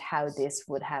predicted how this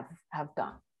would have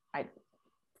gone, right?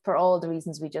 For all the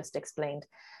reasons we just explained.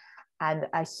 And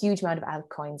a huge amount of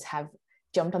altcoins have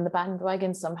jumped on the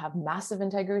bandwagon. Some have massive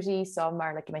integrity. Some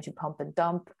are, like you mentioned, pump and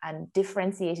dump, and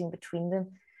differentiating between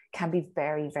them can be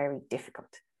very, very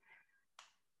difficult.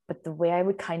 But the way I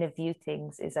would kind of view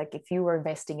things is, like, if you were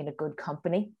investing in a good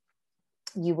company,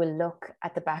 you will look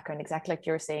at the background, exactly like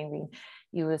you're saying, Rian.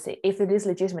 You will say, if it is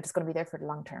legitimate, it's going to be there for the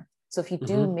long term. So if you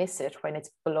do miss it when it's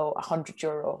below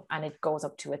 €100 and it goes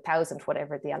up to 1,000,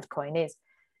 whatever the altcoin is,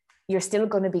 you're still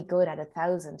going to be good at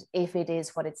 1,000 if it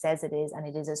is what it says it is, and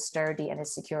it is as sturdy and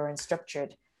as secure and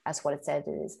structured as what it said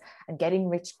it is. And getting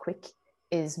rich quick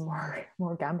is more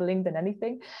gambling than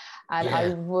anything. And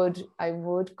I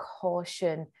would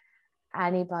caution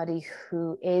anybody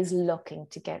who is looking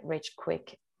to get rich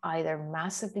quick, either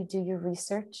massively do your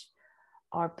research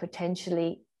or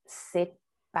potentially sit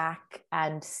back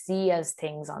and see as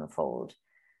things unfold.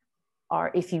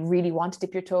 Or if you really want to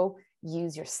dip your toe,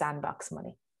 use your sandbox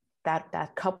money.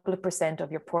 that couple of percent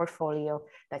of your portfolio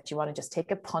that you want to just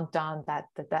take a punt on,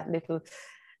 that little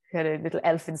kind of little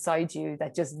elf inside you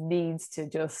that just needs to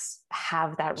just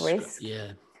have that risk.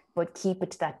 Yeah. But keep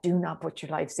it to that. Do not put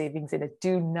your life savings in it.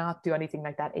 Do not do anything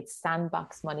like that. It's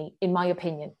sandbox money, in my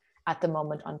opinion, at the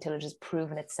moment, until it has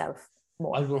proven itself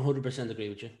more. I 100% agree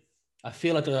with you. I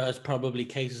feel like there's probably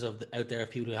cases out there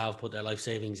of people who have put their life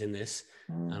savings in this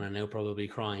and are now probably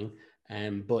crying.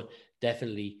 But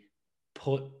definitely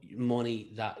put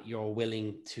money that you're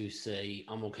willing to say,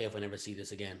 I'm okay if I never see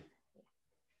this again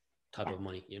type of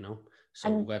money, you know? So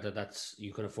whether that's,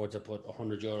 you can afford to put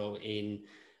 €100 in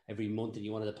every month and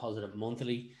you want to deposit it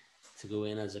monthly to go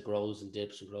in as it grows and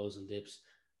dips and grows and dips.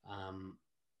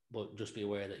 But just be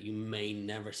aware that you may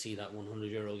never see that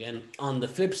 €100 again. On the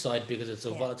flip side, because it's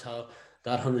so volatile,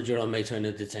 that €100 may turn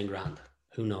into 10 grand.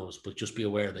 Who knows? But just be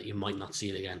aware that you might not see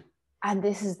it again. And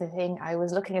this is the thing. I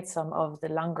was looking at some of the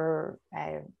longer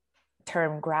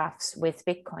term graphs with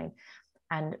Bitcoin.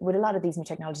 And with a lot of these new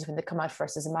technologies, when they come out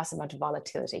first, there's a massive amount of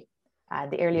volatility.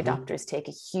 The early adopters take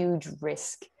a huge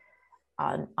risk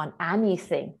on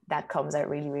anything that comes out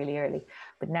really, really early.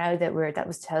 But now that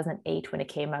was 2008 when it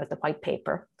came out, the white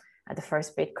paper, and the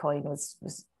first Bitcoin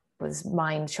was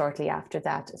mined shortly after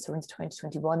that. So we're into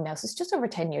 2021 now. So it's just over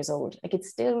 10 years old. Like, it's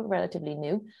still relatively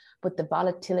new, but the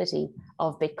volatility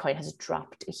of Bitcoin has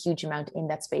dropped a huge amount in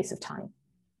that space of time.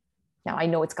 Now, I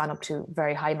know it's gone up to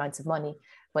very high amounts of money,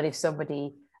 but if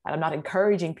somebody, and I'm not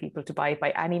encouraging people to buy it by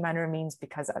any manner of means,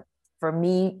 because for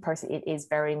me personally, it is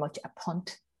very much a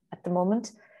punt at the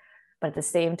moment. But at the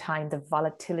same time, the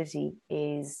volatility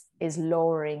is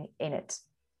lowering in it.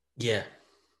 Yeah.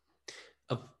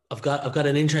 I've got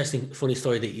an interesting, funny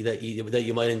story that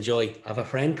you might enjoy. I have a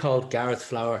friend called Gareth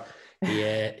Flower.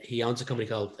 He owns a company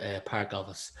called Park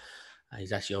Office.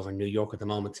 He's actually over in New York at the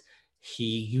moment.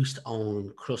 He used to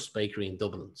own Crust Bakery in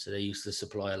Dublin, so they used to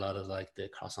supply a lot of like the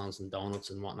croissants and donuts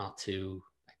and whatnot to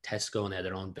Tesco, and they had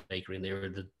their own bakery, and they were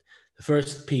the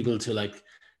first people to like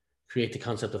create the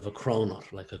concept of a cronut,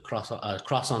 like a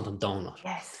croissant and donut.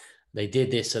 Yes. They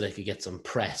did this so they could get some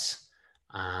press.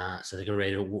 So they can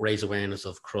raise awareness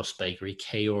of Crust Bakery,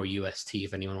 KRUST,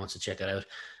 if anyone wants to check it out.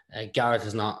 Gareth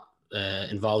is not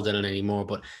involved in it anymore,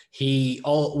 but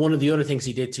one of the other things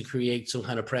he did to create some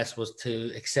kind of press was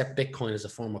to accept Bitcoin as a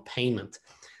form of payment.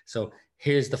 So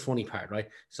here's the funny part, right?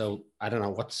 So I don't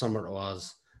know what summer it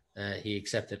was. He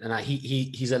accepted, and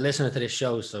he's a listener to this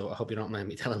show, so I hope you don't mind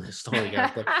me telling this story,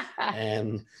 Gareth. But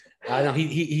I know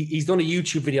he's done a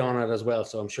YouTube video on it as well,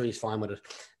 so I'm sure he's fine with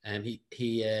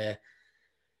it.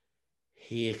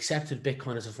 He accepted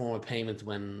Bitcoin as a form of payment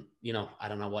when, I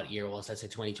don't know what year it was, let's say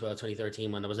 2012, 2013,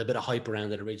 when there was a bit of hype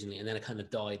around it originally, and then it kind of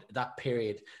died that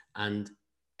period. And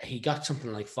he got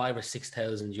something like €5,000 or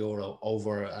 €6,000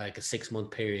 over like a 6-month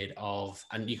period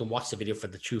and you can watch the video for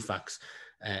the true facts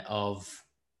of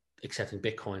accepting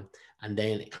Bitcoin. And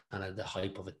then kind of the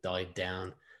hype of it died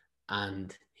down,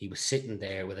 and he was sitting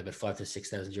there with about €5,000 to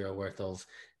 €6,000 worth of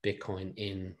Bitcoin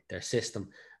in their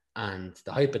system. And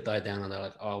the hype had died down, and they're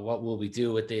like, oh, what will we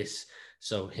do with this?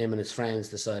 So him and his friends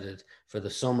decided for the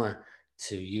summer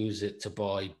to use it to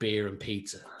buy beer and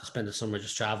pizza, to spend the summer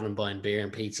just traveling, buying beer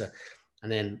and pizza.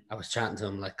 And then I was chatting to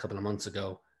him like a couple of months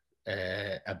ago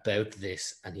about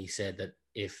this, and he said that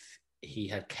if he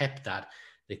had kept that,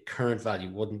 the current value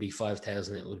wouldn't be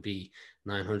 5,000, it would be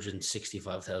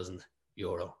 €965,000.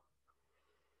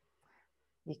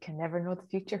 You can never know the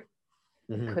future.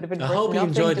 Mm-hmm. Could have been. I hope you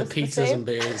enjoyed the pizzas and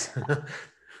beers.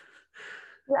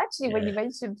 Actually, when you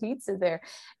mentioned pizza there,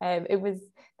 it was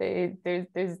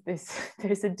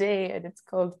there's a day, and it's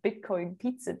called Bitcoin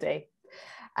Pizza Day,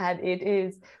 and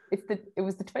it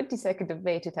was the 22nd of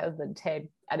May 2010,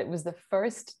 and it was the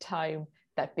first time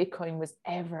that Bitcoin was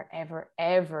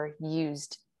ever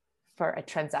used for a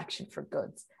transaction for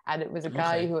goods. And it was a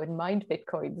guy who had mined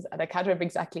Bitcoins, and I can't remember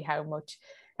exactly how much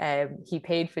he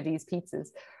paid for these pizzas,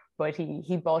 but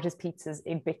he bought his pizzas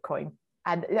in Bitcoin.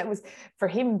 And that was, for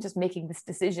him, just making this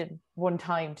decision one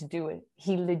time to do it,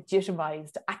 he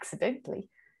legitimized accidentally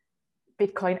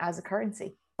Bitcoin as a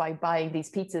currency by buying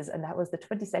these pizzas. And that was the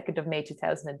 22nd of May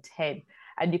 2010.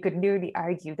 And you could nearly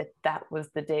argue that that was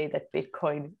the day that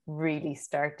Bitcoin really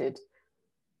started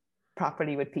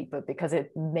properly with people, because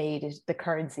it made it the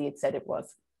currency it said it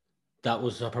was. That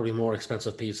was probably more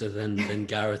expensive pizza than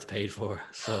Gareth paid for.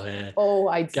 So,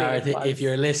 I'd Gareth, say if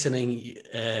you're listening,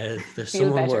 there's Feel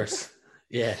someone better. worse.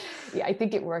 Yeah. Yeah, I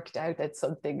think it worked out that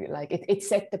something like it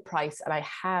set the price, and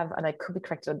I could be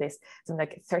corrected on this, something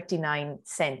like 39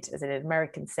 cents as an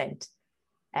American cent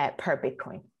per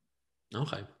Bitcoin.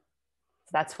 Okay.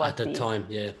 So that's what at the time,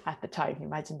 yeah. At the time,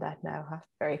 imagine that now, huh?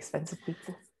 Very expensive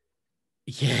pizzas.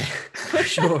 Yeah, for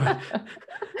sure.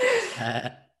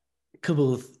 A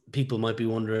couple of people might be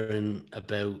wondering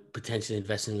about potentially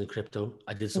investing in crypto.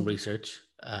 I did some research.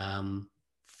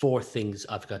 4 things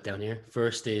I've got down here.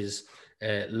 First is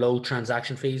low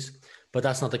transaction fees, but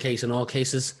that's not the case in all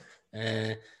cases.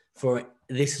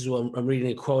 This is what I'm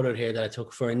reading a quote out here that I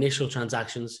took. For initial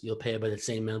transactions, you'll pay about the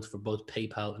same amount for both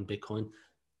PayPal and Bitcoin.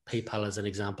 PayPal is an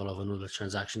example of another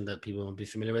transaction that people won't be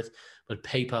familiar with, but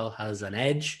PayPal has an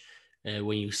edge.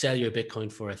 When you sell your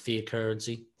Bitcoin for a fiat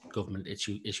currency, government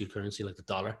issued currency like the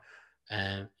dollar,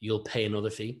 you'll pay another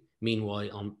fee. Meanwhile,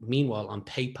 on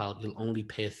PayPal, you'll only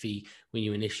pay a fee when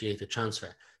you initiate the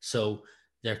transfer. So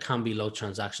there can be low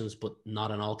transactions, but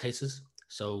not in all cases.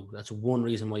 So that's one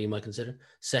reason why you might consider.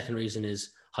 Second reason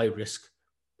is high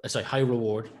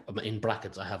reward. In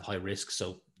brackets, I have high risk,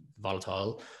 so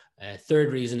volatile.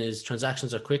 Third reason is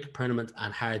transactions are quick, permanent,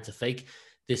 and hard to fake.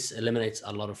 This eliminates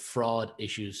a lot of fraud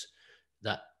issues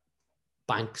that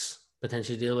banks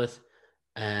potentially deal with.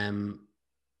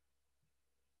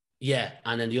 Yeah,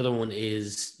 and then the other one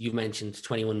is, you mentioned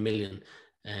 21 million.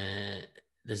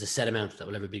 There's a set amount that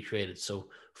will ever be created. So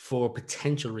 4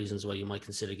 potential reasons why you might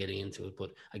consider getting into it.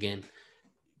 But again,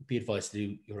 be advised to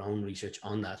do your own research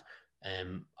on that.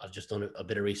 I've just done a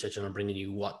bit of research, and I'm bringing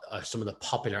you what some of the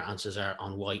popular answers are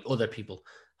on why other people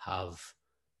have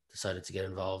decided to get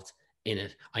involved in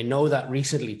it. I know that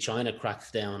recently China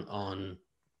cracked down on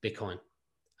Bitcoin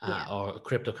or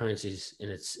cryptocurrencies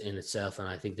in itself, and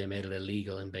I think they made it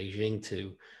illegal in Beijing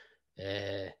to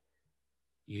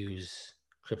use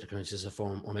cryptocurrency as a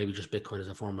form, or maybe just Bitcoin as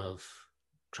a form of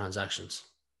transactions.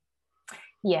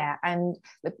 Yeah, and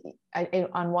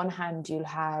on one hand, you'll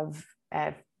have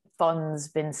funds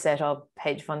been set up,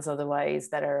 hedge funds otherwise,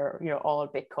 that are all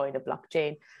Bitcoin, a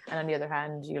blockchain, and on the other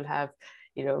hand, you'll have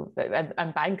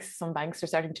and some banks are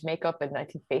starting to make up, and I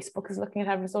think Facebook is looking at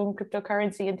having its own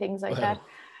cryptocurrency and things like that.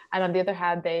 And on the other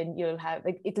hand, then you'll have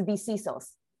it'll be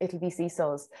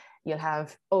CISOs. You'll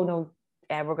have, oh no,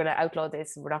 we're going to outlaw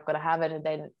this, we're not going to have it. And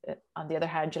then on the other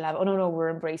hand, you'll have, oh no, we're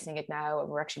embracing it now, and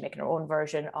we're actually making our own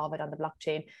version of it on the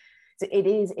blockchain. So it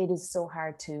is so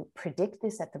hard to predict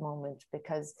this at the moment,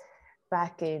 because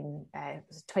back in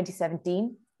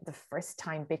 2017, the first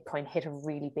time Bitcoin hit a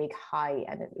really big high,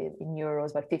 and in euros,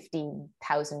 about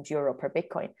 15,000 euro per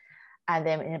Bitcoin. And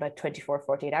then in about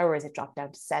 48 hours, it dropped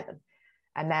down to 7.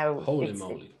 And now, holy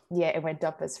moly. It went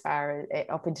up as far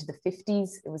up into the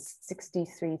 50s. It was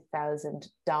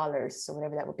 $63,000, so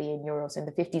whatever that would be in euros, in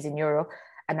the 50s in euro,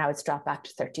 and now it's dropped back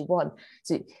to 31.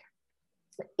 So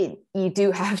you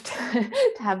do have to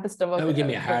have the stomach. That would give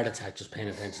me a heart attack just paying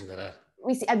attention to that.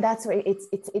 We see, and that's why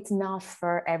it's not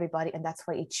for everybody, and that's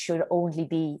why it should only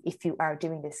be, if you are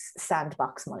doing this,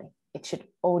 sandbox money. It should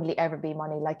only ever be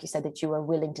money, like you said, that you are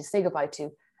willing to say goodbye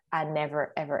to and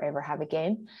never, ever, ever have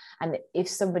again. And if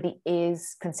somebody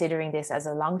is considering this as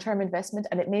a long-term investment,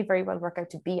 and it may very well work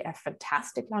out to be a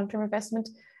fantastic long-term investment,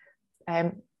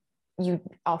 you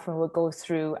often will go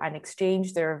through an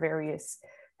exchange. There are various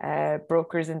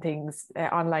brokers and things,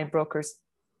 online brokers.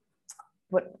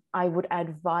 But I would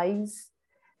advise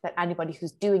that anybody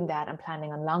who's doing that and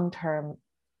planning on long-term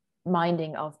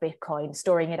mining of Bitcoin,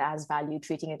 storing it as value,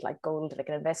 treating it like gold, like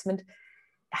an investment,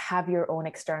 have your own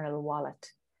external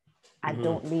wallet. And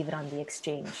don't leave it on the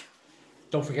exchange.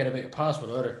 Don't forget about your password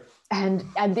either. And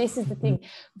this is the thing,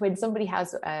 when somebody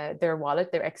has their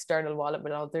wallet, their external wallet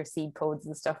with all their seed codes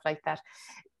and stuff like that,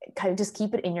 kind of just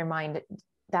keep it in your mind.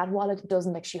 That wallet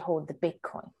doesn't actually hold the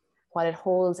Bitcoin. What it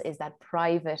holds is that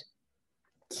private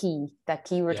key, that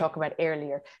key we were talking about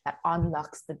earlier, that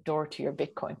unlocks the door to your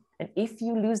Bitcoin. And if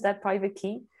you lose that private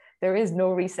key, there is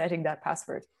no resetting that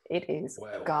password. It is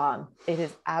gone. It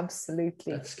is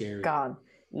absolutely gone.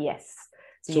 Yes.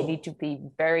 So you need to be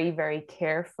very, very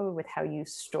careful with how you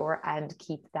store and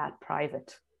keep that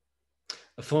private.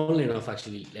 Funnily enough,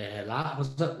 actually, it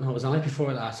was the night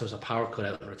before last, there was a power cut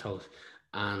out in our house,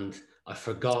 and I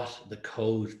forgot the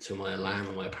code to my alarm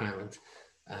in my apartment.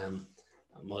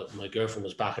 My girlfriend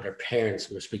was back at her parents.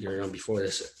 We were speaking around before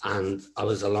this, and I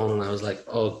was alone, and I was like,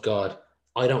 oh God,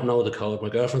 I don't know the code. My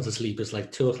girlfriend's asleep. It's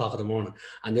like 2:00 in the morning,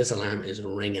 and this alarm is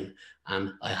ringing,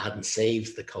 and I hadn't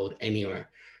saved the code anywhere.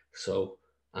 So,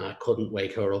 and I couldn't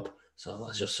wake her up. So I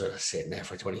was just sort of sitting there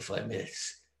for 25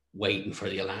 minutes, waiting for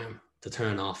the alarm to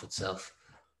turn off itself.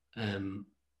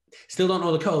 Still don't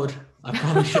know the code. I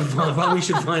probably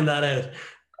should find that out.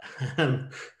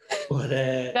 But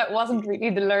that wasn't really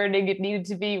the learning it needed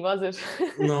to be, was it?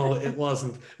 No, it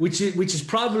wasn't. Which is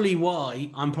probably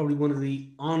why I'm probably one of the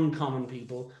uncommon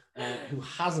people who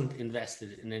hasn't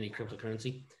invested in any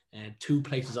cryptocurrency. 2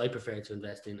 places I prefer to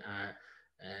invest in are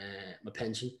my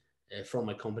pension, from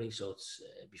my company, so it's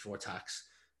before tax,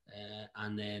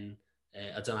 and then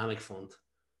a dynamic fund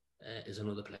is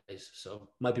another place. So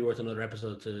might be worth another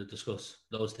episode to discuss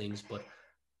those things, but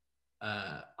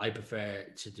I prefer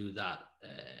to do that.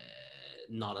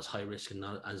 Not as high risk and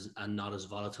not as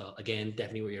volatile. Again,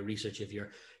 definitely with your research if you're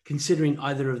considering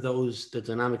either of those, the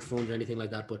dynamic fund or anything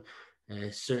like that. But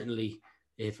certainly,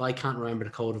 if I can't remember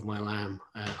the code of my alarm,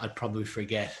 I'd probably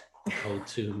forget the code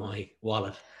to my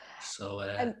wallet. So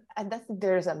and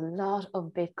there's a lot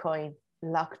of Bitcoin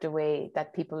locked away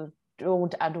that people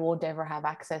don't and won't ever have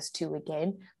access to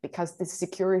again, because the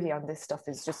security on this stuff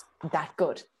is just that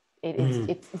good.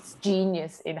 It's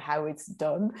genius in how it's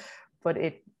done. But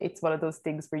it's one of those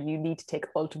things where you need to take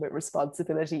ultimate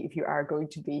responsibility if you are going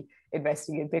to be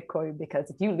investing in Bitcoin,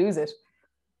 because if you lose it,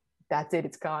 that's it,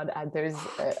 it's gone. And there's,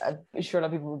 I'm sure a lot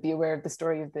of people will be aware of the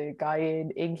story of the guy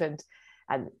in England.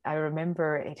 And I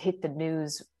remember it hit the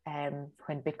news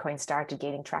when Bitcoin started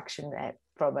gaining traction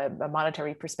from a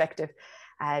monetary perspective.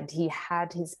 And he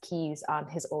had his keys on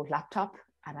his old laptop.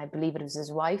 And I believe it was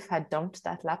his wife had dumped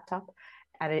that laptop.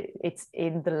 And it's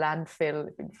in the landfill,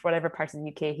 whatever part of the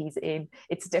UK he's in.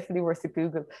 It's definitely worth a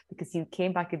Google, because he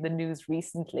came back in the news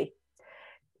recently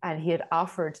and he had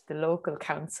offered the local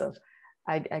council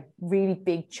a really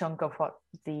big chunk of what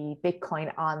the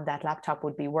Bitcoin on that laptop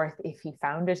would be worth if he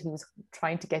found it. He was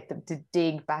trying to get them to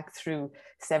dig back through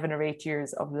 7 or 8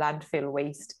 years of landfill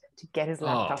waste to get his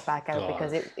laptop back out,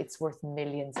 because it's worth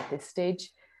millions at this stage.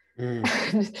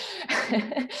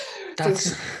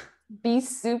 That's... Be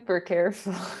super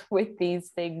careful with these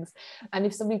things. And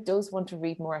if somebody does want to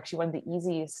read more, actually one of the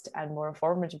easiest and more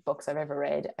informative books I've ever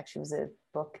read actually was a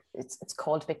book, it's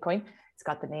called Bitcoin. It's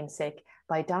got the namesake,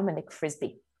 by Dominic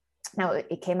Frisby. Now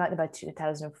it came out in about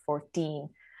 2014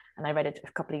 and I read it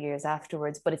a couple of years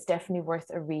afterwards, but it's definitely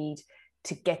worth a read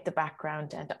to get the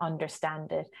background and to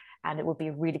understand it. And it would be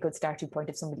a really good starting point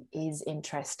if somebody is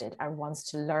interested and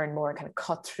wants to learn more and kind of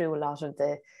cut through a lot of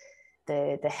the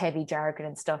heavy jargon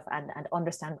and stuff and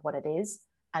understand what it is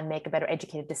and make a better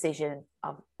educated decision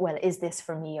of, well, is this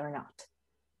for me or not?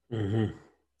 Mm-hmm.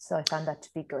 So I found that to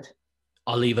be good.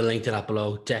 I'll leave a link to that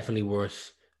below. Definitely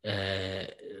worth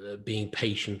being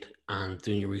patient and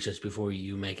doing your research before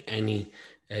you make any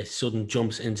sudden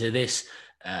jumps into this.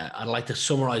 I'd like to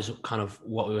summarize kind of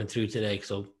what we went through today.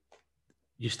 So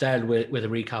you started with a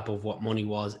recap of what money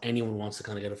was. Anyone wants to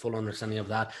kind of get a full understanding of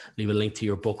that, leave a link to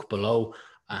your book below.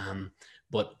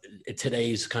 But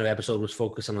today's kind of episode was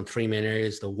focusing on 3 main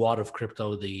areas: the what of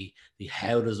crypto, the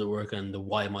how does it work, and the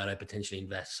why might I potentially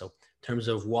invest. So in terms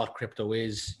of what crypto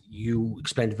is, you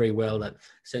explained very well that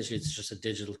essentially it's just a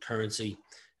digital currency.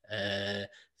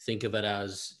 Think of it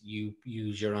as you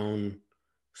use your own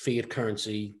fiat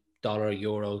currency, dollar,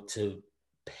 euro, to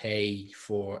pay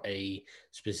for a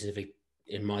specific,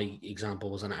 in my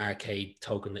example, was an arcade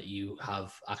token that you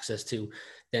have access to.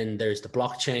 Then there's the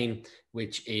blockchain,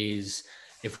 which is,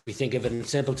 if we think of it in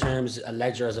simple terms, a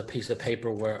ledger as a piece of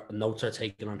paper where notes are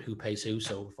taken on who pays who.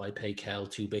 So if I pay Kel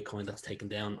 2 Bitcoin, that's taken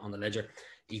down on the ledger.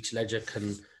 Each ledger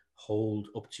can hold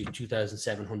up to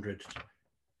 2,700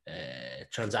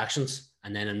 transactions,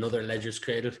 and then another ledger is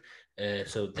created.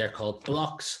 So they're called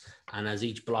blocks. And as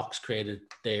each block's created,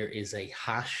 there is a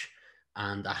hash.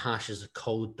 And a hash is a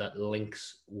code that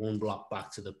links one block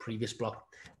back to the previous block.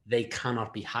 They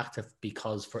cannot be hacked,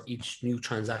 because for each new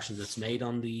transaction that's made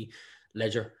on the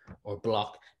ledger or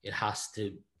block, it has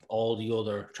to, all the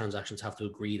other transactions have to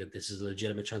agree that this is a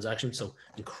legitimate transaction. So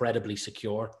incredibly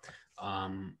secure.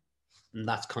 And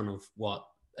that's kind of what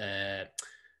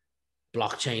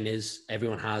blockchain is.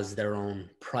 Everyone has their own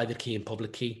private key and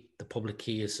public key. The public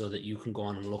key is so that you can go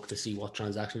on and look to see what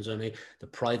transactions are made. The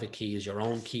private key is your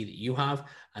own key that you have,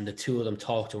 and the two of them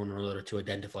talk to one another to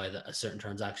identify that a certain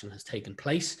transaction has taken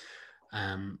place.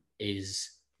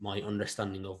 Is my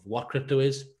understanding of what crypto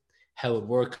is, how it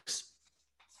works.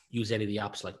 Use any of the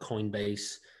apps like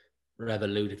Coinbase,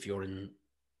 Revolut if you're in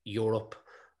Europe,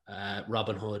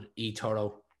 Robinhood,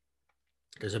 eToro.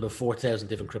 There's about 4,000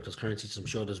 different cryptocurrencies. I'm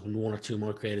sure there's been 1 or 2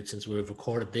 more created since we've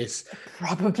recorded this.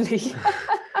 Probably.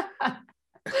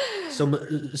 Some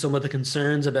of the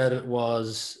concerns about it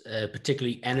was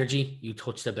particularly energy. You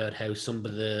touched about how some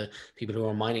of the people who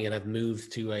are mining it have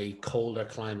moved to a colder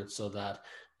climate so that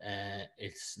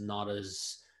it's not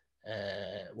as,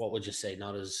 what would you say,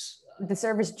 not as... The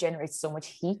servers generate so much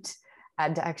heat.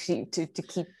 And actually to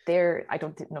keep their, I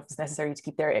don't know if it's necessary to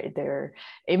keep their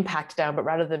impact down, but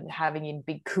rather than having in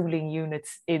big cooling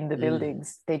units in the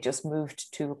buildings, they just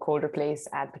moved to a colder place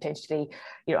and potentially,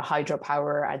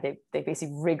 hydropower, and they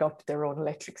basically rig up their own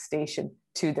electric station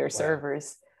to their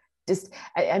servers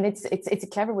And it's a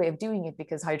clever way of doing it,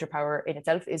 because hydropower in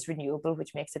itself is renewable,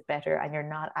 which makes it better, and you're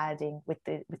not adding with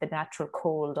the natural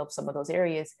cold of some of those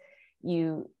areas.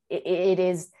 It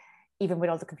is, even with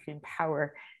all the computing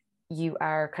power, you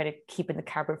are kind of keeping the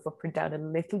carbon footprint down a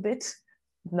little bit.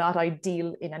 Not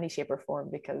ideal in any shape or form,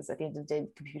 because at the end of the day,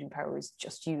 computing power is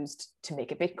just used to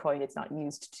make a Bitcoin. It's not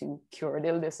used to cure an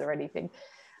illness or anything.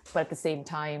 But at the same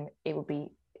time,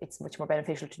 it's much more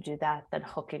beneficial to do that than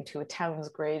hook into a town's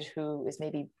grid who is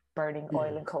maybe burning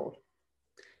oil and coal.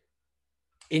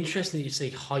 Interesting that you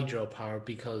say hydropower,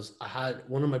 because I had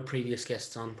one of my previous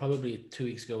guests on probably 2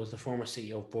 weeks ago was the former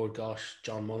CEO of Bord Gáis,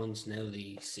 John Mullins, now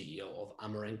the CEO of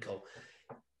Amarenco.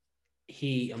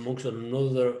 He, amongst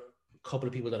another couple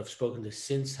of people that I've spoken to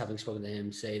since having spoken to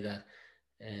him, say that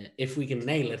if we can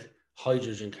nail it,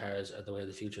 hydrogen cars are the way of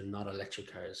the future, not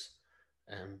electric cars.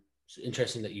 It's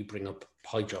interesting that you bring up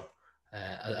hydro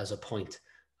as a point.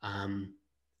 And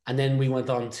then we went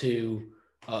on to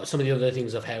some of the other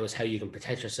things of how you can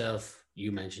protect yourself.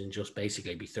 You mentioned just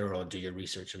basically be thorough, do your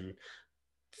research and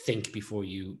think before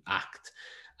you act.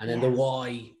 And then the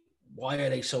why are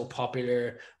they so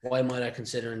popular? Why might I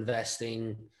consider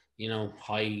investing?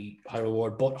 High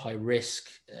reward, but high risk,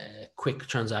 quick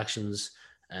transactions,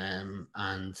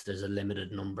 and there's a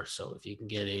limited number. So if you can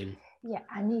get in. Yeah,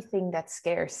 anything that's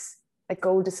scarce. Like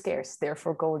gold is scarce,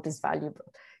 therefore gold is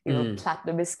valuable.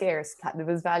 Platinum is scarce, platinum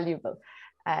is valuable.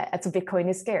 So Bitcoin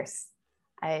is scarce.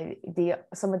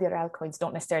 Some of the other altcoins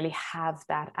don't necessarily have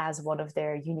that as one of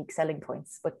their unique selling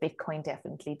points, but Bitcoin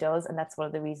definitely does. And that's one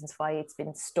of the reasons why it's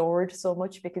been stored so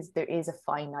much, because there is a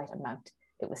finite amount.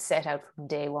 It was set out from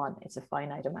day one. It's a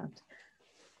finite amount.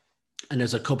 And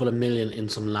there's a couple of million in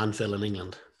some landfill in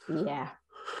England. Yeah.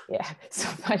 So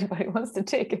if anybody wants to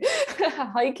take a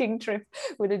hiking trip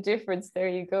with a difference, there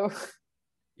you go.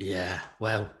 Yeah.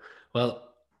 Well,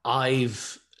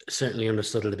 I've certainly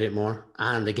understood it a bit more.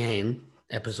 And again,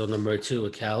 episode number 2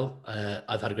 with Kel,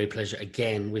 I've had a great pleasure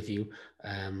again with you.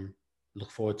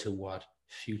 Look forward to what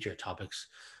future topics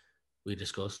we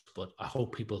discussed, but I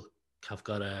hope people have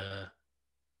got a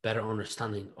better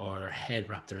understanding or head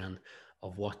wrapped around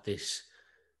of what this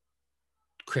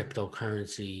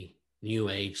cryptocurrency new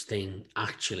age thing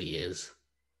actually is.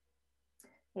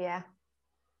 Yeah.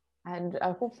 And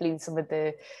hopefully some of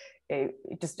the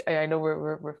I know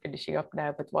we're finishing up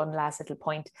now, but one last little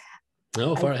point.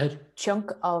 Far ahead.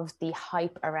 Chunk of the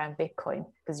hype around Bitcoin,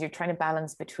 because you're trying to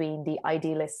balance between the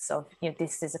idealists of,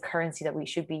 this is a currency that we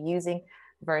should be using,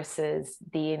 versus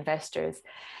the investors.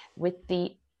 With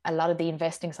a lot of the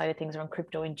investing side of things around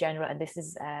crypto in general, and this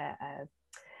is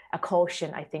a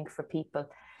caution, I think, for people,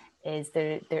 is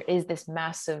there is this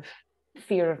massive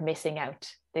fear of missing out,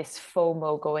 this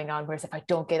FOMO going on, whereas if I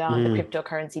don't get on the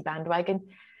cryptocurrency bandwagon,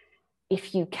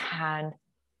 if you can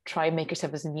try and make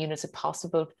yourself as immune as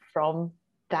possible from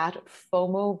that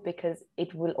FOMO, because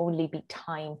it will only be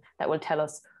time that will tell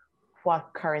us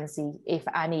what currency, if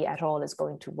any at all, is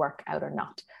going to work out or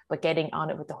not. But getting on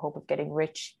it with the hope of getting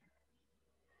rich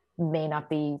may not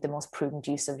be the most prudent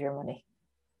use of your money.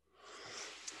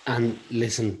 And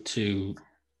listen to,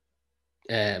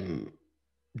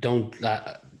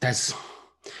 that's,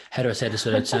 how do I say this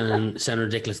without sounding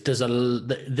ridiculous?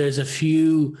 There's a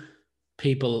few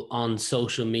people on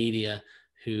social media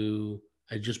who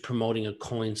are just promoting a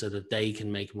coin so that they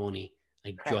can make money,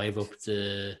 like drive up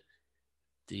the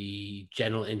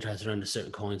general interest around a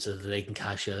certain coin so that they can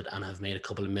cash out and have made a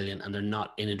couple of million, and they're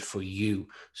not in it for you.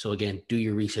 So again, do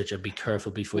your research and be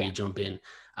careful before you jump in.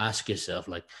 Ask yourself,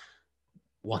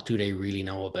 what do they really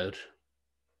know about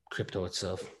crypto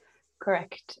itself?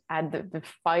 Correct. And the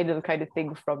final kind of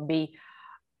thing from me,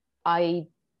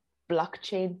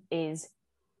 blockchain is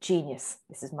genius.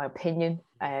 This is my opinion.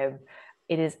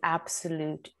 It is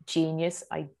absolute genius.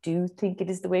 I do think it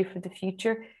is the way for the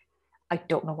future. I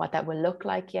don't know what that will look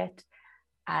like yet.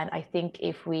 And I think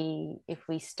if we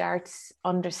start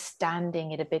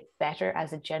understanding it a bit better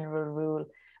as a general rule,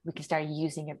 we can start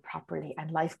using it properly,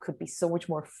 and life could be so much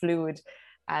more fluid.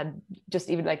 And just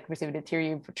even like receiving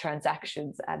Ethereum for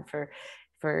transactions and for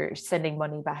sending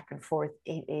money back and forth,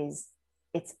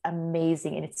 it's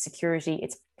amazing in its security,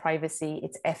 its privacy,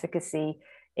 its efficacy,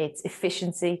 its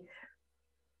efficiency.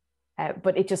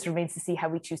 But it just remains to see how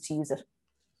we choose to use it.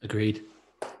 Agreed.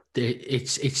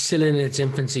 It's still in its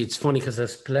infancy. It's funny because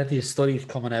there's plenty of studies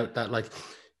coming out that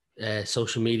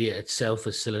social media itself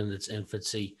is still in its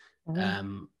infancy.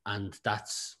 And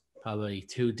that's probably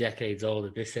 2 decades old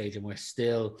at this stage, and we're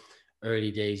still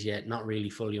early days yet, not really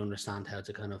fully understand how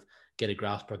to kind of get a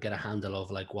grasp or get a handle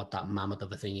of what that mammoth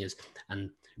of a thing is.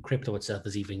 And crypto itself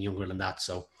is even younger than that.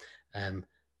 So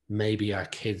maybe our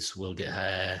kids will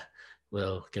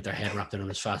will get their head wrapped around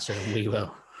this faster than we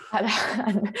will.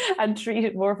 And treat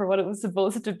it more for what it was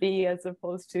supposed to be, as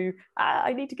opposed to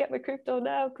I need to get my crypto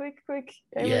now, quick.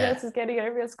 Everyone else is getting it.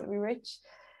 Everyone else is going to be rich.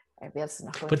 Everybody else is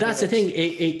not going but to that's be the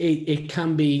rich. thing. It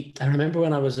can be. I remember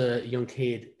when I was a young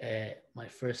kid, my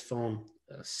first phone,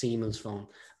 a Siemens phone,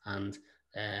 and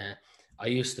I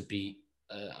used to be.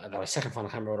 My second phone, I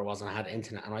can't remember what it was, and I had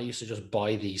internet, and I used to just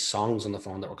buy these songs on the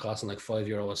phone that were costing like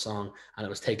 €5 a song, and it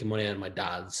was taking money out of my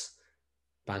dad's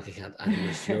bank account, and he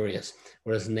was furious.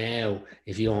 Whereas now,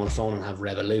 if you own a phone and have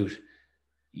Revolut,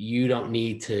 you don't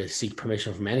need to seek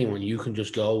permission from anyone. You can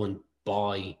just go and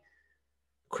buy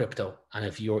crypto, and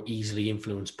if you're easily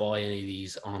influenced by any of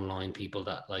these online people,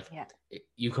 that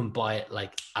you can buy it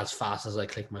like as fast as I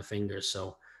click my fingers.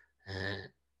 So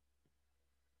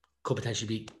could potentially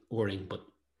be worrying, but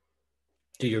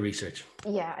do your research.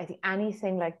 Yeah, I think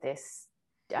anything like this,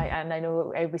 and I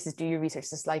know everybody says do your research.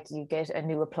 It's like you get a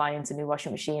new appliance, a new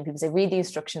washing machine. People say read the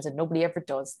instructions, and nobody ever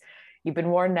does. You've been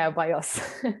warned now by us.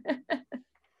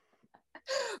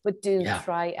 But do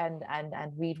try and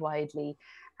read widely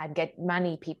and get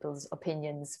many people's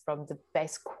opinions from the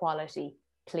best quality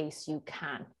place you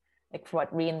can. Like for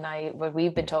what Rian and I, what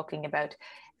we've been talking about,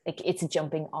 like it's a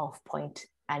jumping off point,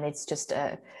 and it's just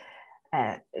to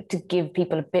give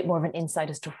people a bit more of an insight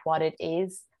as to what it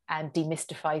is and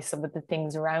demystify some of the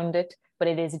things around it. But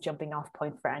it is a jumping off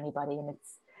point for anybody, and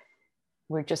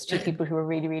we're just two people who are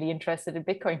really, really interested in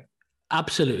Bitcoin.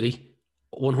 Absolutely.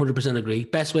 100% agree.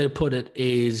 Best way to put it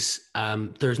is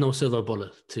there's no silver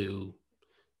bullet to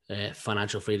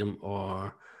financial freedom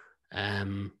or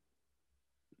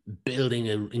building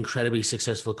an incredibly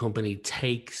successful company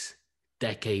takes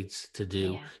decades to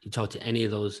do. Yeah. You talk to any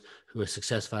of those who are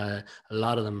successful, a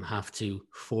lot of them have to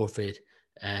forfeit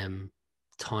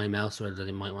time elsewhere that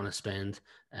they might want to spend,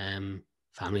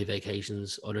 family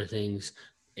vacations, other things.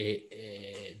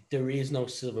 There is no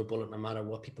silver bullet, no matter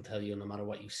what people tell you, no matter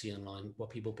what you see online. What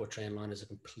people portray online is a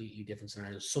completely different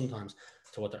scenario sometimes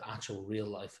to what their actual real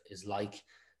life is like.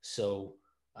 So,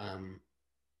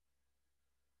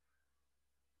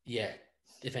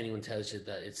 if anyone tells you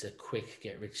that it's a quick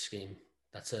get rich scheme,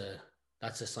 that's a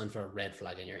sign for a red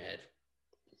flag in your head.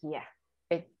 Yeah.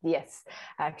 Yes,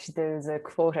 actually, there was a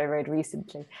quote I read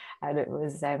recently, and it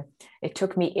was, "It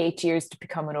took me 8 years to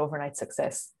become an overnight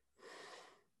success."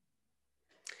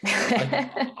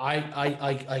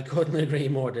 I couldn't agree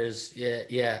more. There's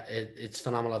it's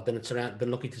phenomenal. I've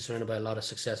been lucky to be surrounded by a lot of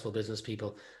successful business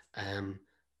people,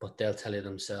 but they'll tell you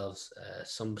themselves.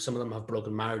 Some of them have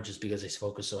broken marriages because they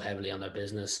focus so heavily on their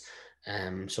business.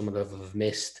 Some of them have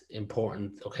missed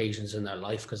important occasions in their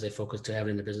life because they focus too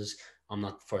heavily in the business. I'm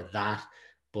not for that,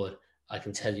 but I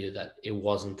can tell you that it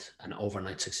wasn't an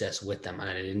overnight success with them, and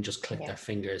they didn't just click their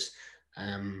fingers.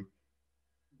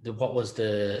 What was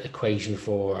the equation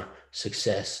for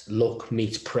success? Luck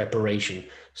meets preparation.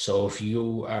 So if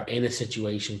you are in a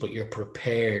situation but you're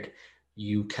prepared,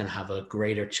 you can have a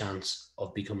greater chance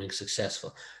of becoming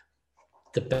successful.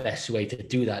 The best way to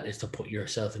do that is to put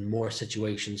yourself in more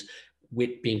situations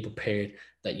with being prepared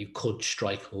that you could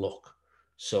strike luck.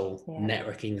 So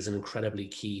networking is an incredibly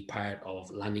key part of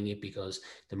landing it, because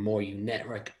the more you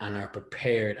network and are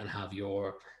prepared and have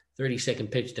your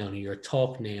 30-second pitch down and your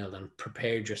talk nailed and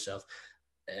prepared yourself,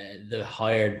 the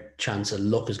higher chance of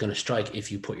luck is going to strike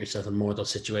if you put yourself in more of those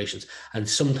situations. And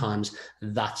sometimes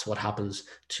that's what happens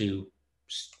to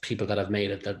people that have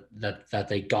made it, that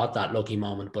they got that lucky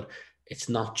moment, but it's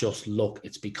not just luck.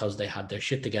 It's because they had their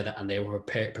shit together and they were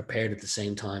prepared at the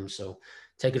same time. So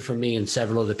take it from me and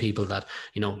several other people that,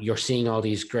 you're seeing all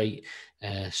these great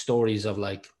stories of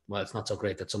like, well, it's not so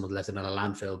great that someone left it in a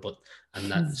landfill, and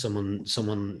that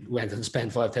someone went and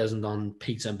spent 5,000 on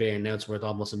pizza and beer and now it's worth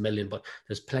almost $1 million. But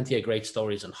there's plenty of great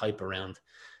stories and hype around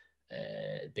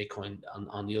Bitcoin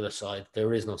on the other side.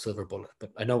 There is no silver bullet.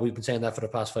 But I know we've been saying that for the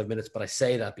past 5 minutes, but I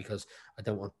say that because I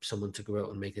don't want someone to go out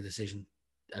and make a decision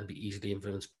and be easily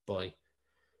influenced by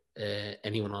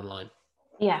anyone online.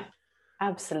 Yeah,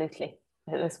 absolutely.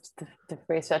 The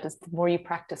phrase that is, the more you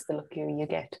practice, the luckier you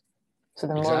get. So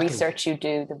the more research you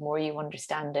do, the more you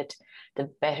understand it, the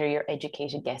better your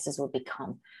educated guesses will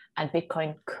become. And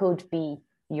Bitcoin could be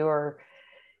your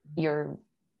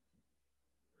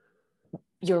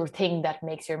thing that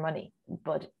makes your money,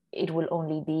 but it will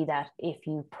only be that if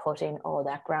you put in all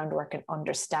that groundwork and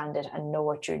understand it and know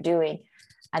what you're doing.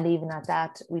 And even at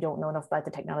that, we don't know enough about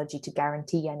the technology to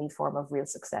guarantee any form of real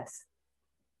success.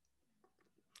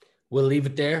 We'll leave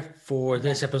it there for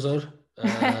this episode.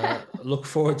 Look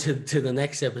forward to the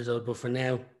next episode. But for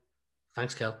now,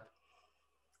 thanks, Kel.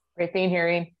 Great being here,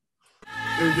 Ian.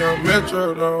 If young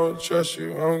Metro don't trust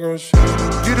you, I'm gonna show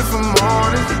you. Beautiful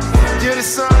morning. You're the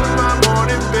sun of my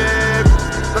morning, babe.